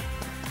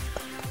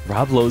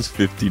 Rob Lowe's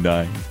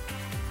 59.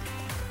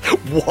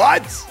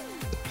 What?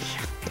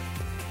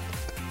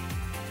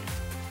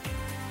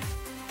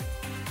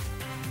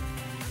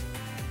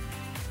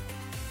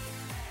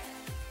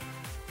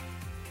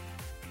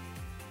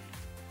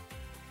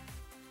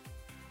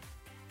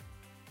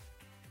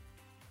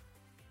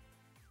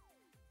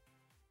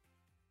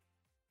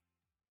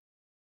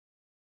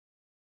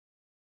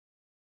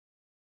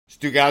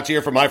 Stu Gouts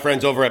here from my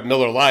friends over at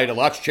Miller Lite. A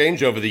lot's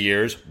changed over the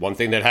years. One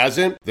thing that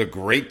hasn't, the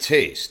great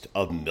taste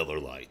of Miller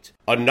Lite.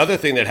 Another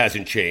thing that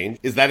hasn't changed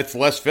is that it's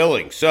less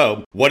filling.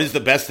 So, what is the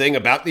best thing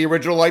about the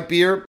original light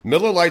beer?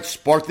 Miller Lite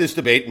sparked this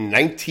debate in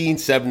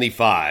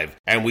 1975,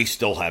 and we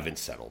still haven't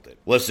settled it.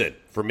 Listen,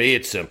 for me,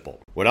 it's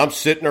simple. When I'm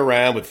sitting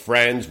around with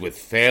friends, with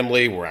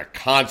family, we're at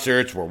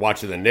concerts, we're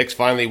watching the Knicks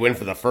finally win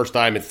for the first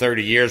time in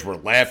 30 years, we're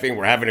laughing,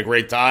 we're having a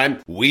great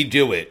time, we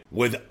do it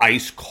with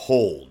ice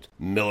cold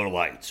Miller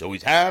Lites.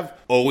 Always have,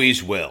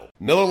 always will.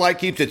 Miller Lite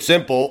keeps it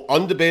simple,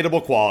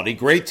 undebatable quality,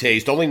 great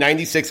taste, only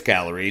 96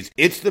 calories.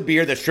 It's the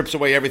beer that strips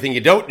away everything you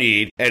don't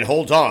need and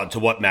holds on to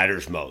what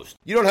matters most.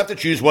 You don't have to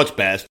choose what's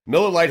best.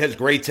 Miller Lite has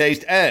great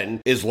taste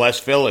and is less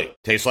filling.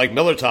 Tastes like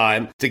Miller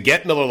time. To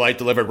get Miller Lite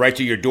delivered right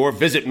to your door,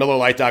 visit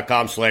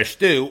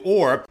MillerLite.com/stew,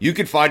 or you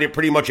can find it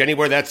pretty much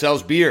anywhere that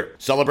sells beer.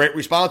 Celebrate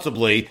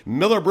responsibly.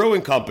 Miller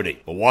Brewing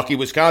Company, Milwaukee,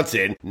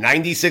 Wisconsin.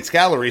 96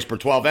 calories per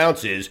 12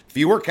 ounces.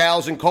 Fewer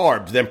calories and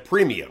carbs than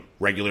premium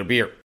regular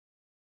beer.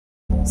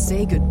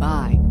 Say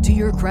goodbye to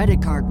your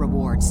credit card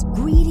rewards.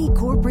 Greedy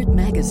corporate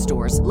mega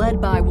stores, led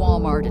by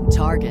Walmart and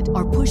Target,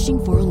 are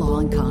pushing for a law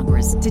in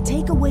Congress to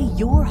take away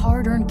your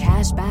hard-earned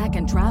cash back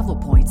and travel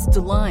points to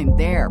line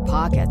their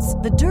pockets.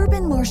 The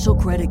Durbin-Marshall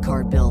credit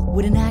card bill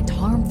would enact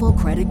harmful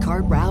credit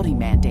card routing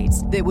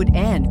mandates that would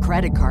end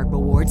credit card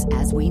rewards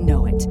as we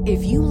know it.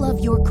 If you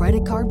love your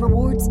credit card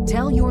rewards,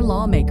 tell your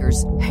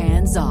lawmakers,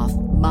 hands off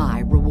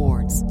my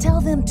rewards.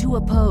 Tell them to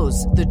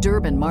oppose the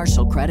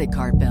Durbin-Marshall credit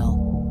card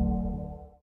bill.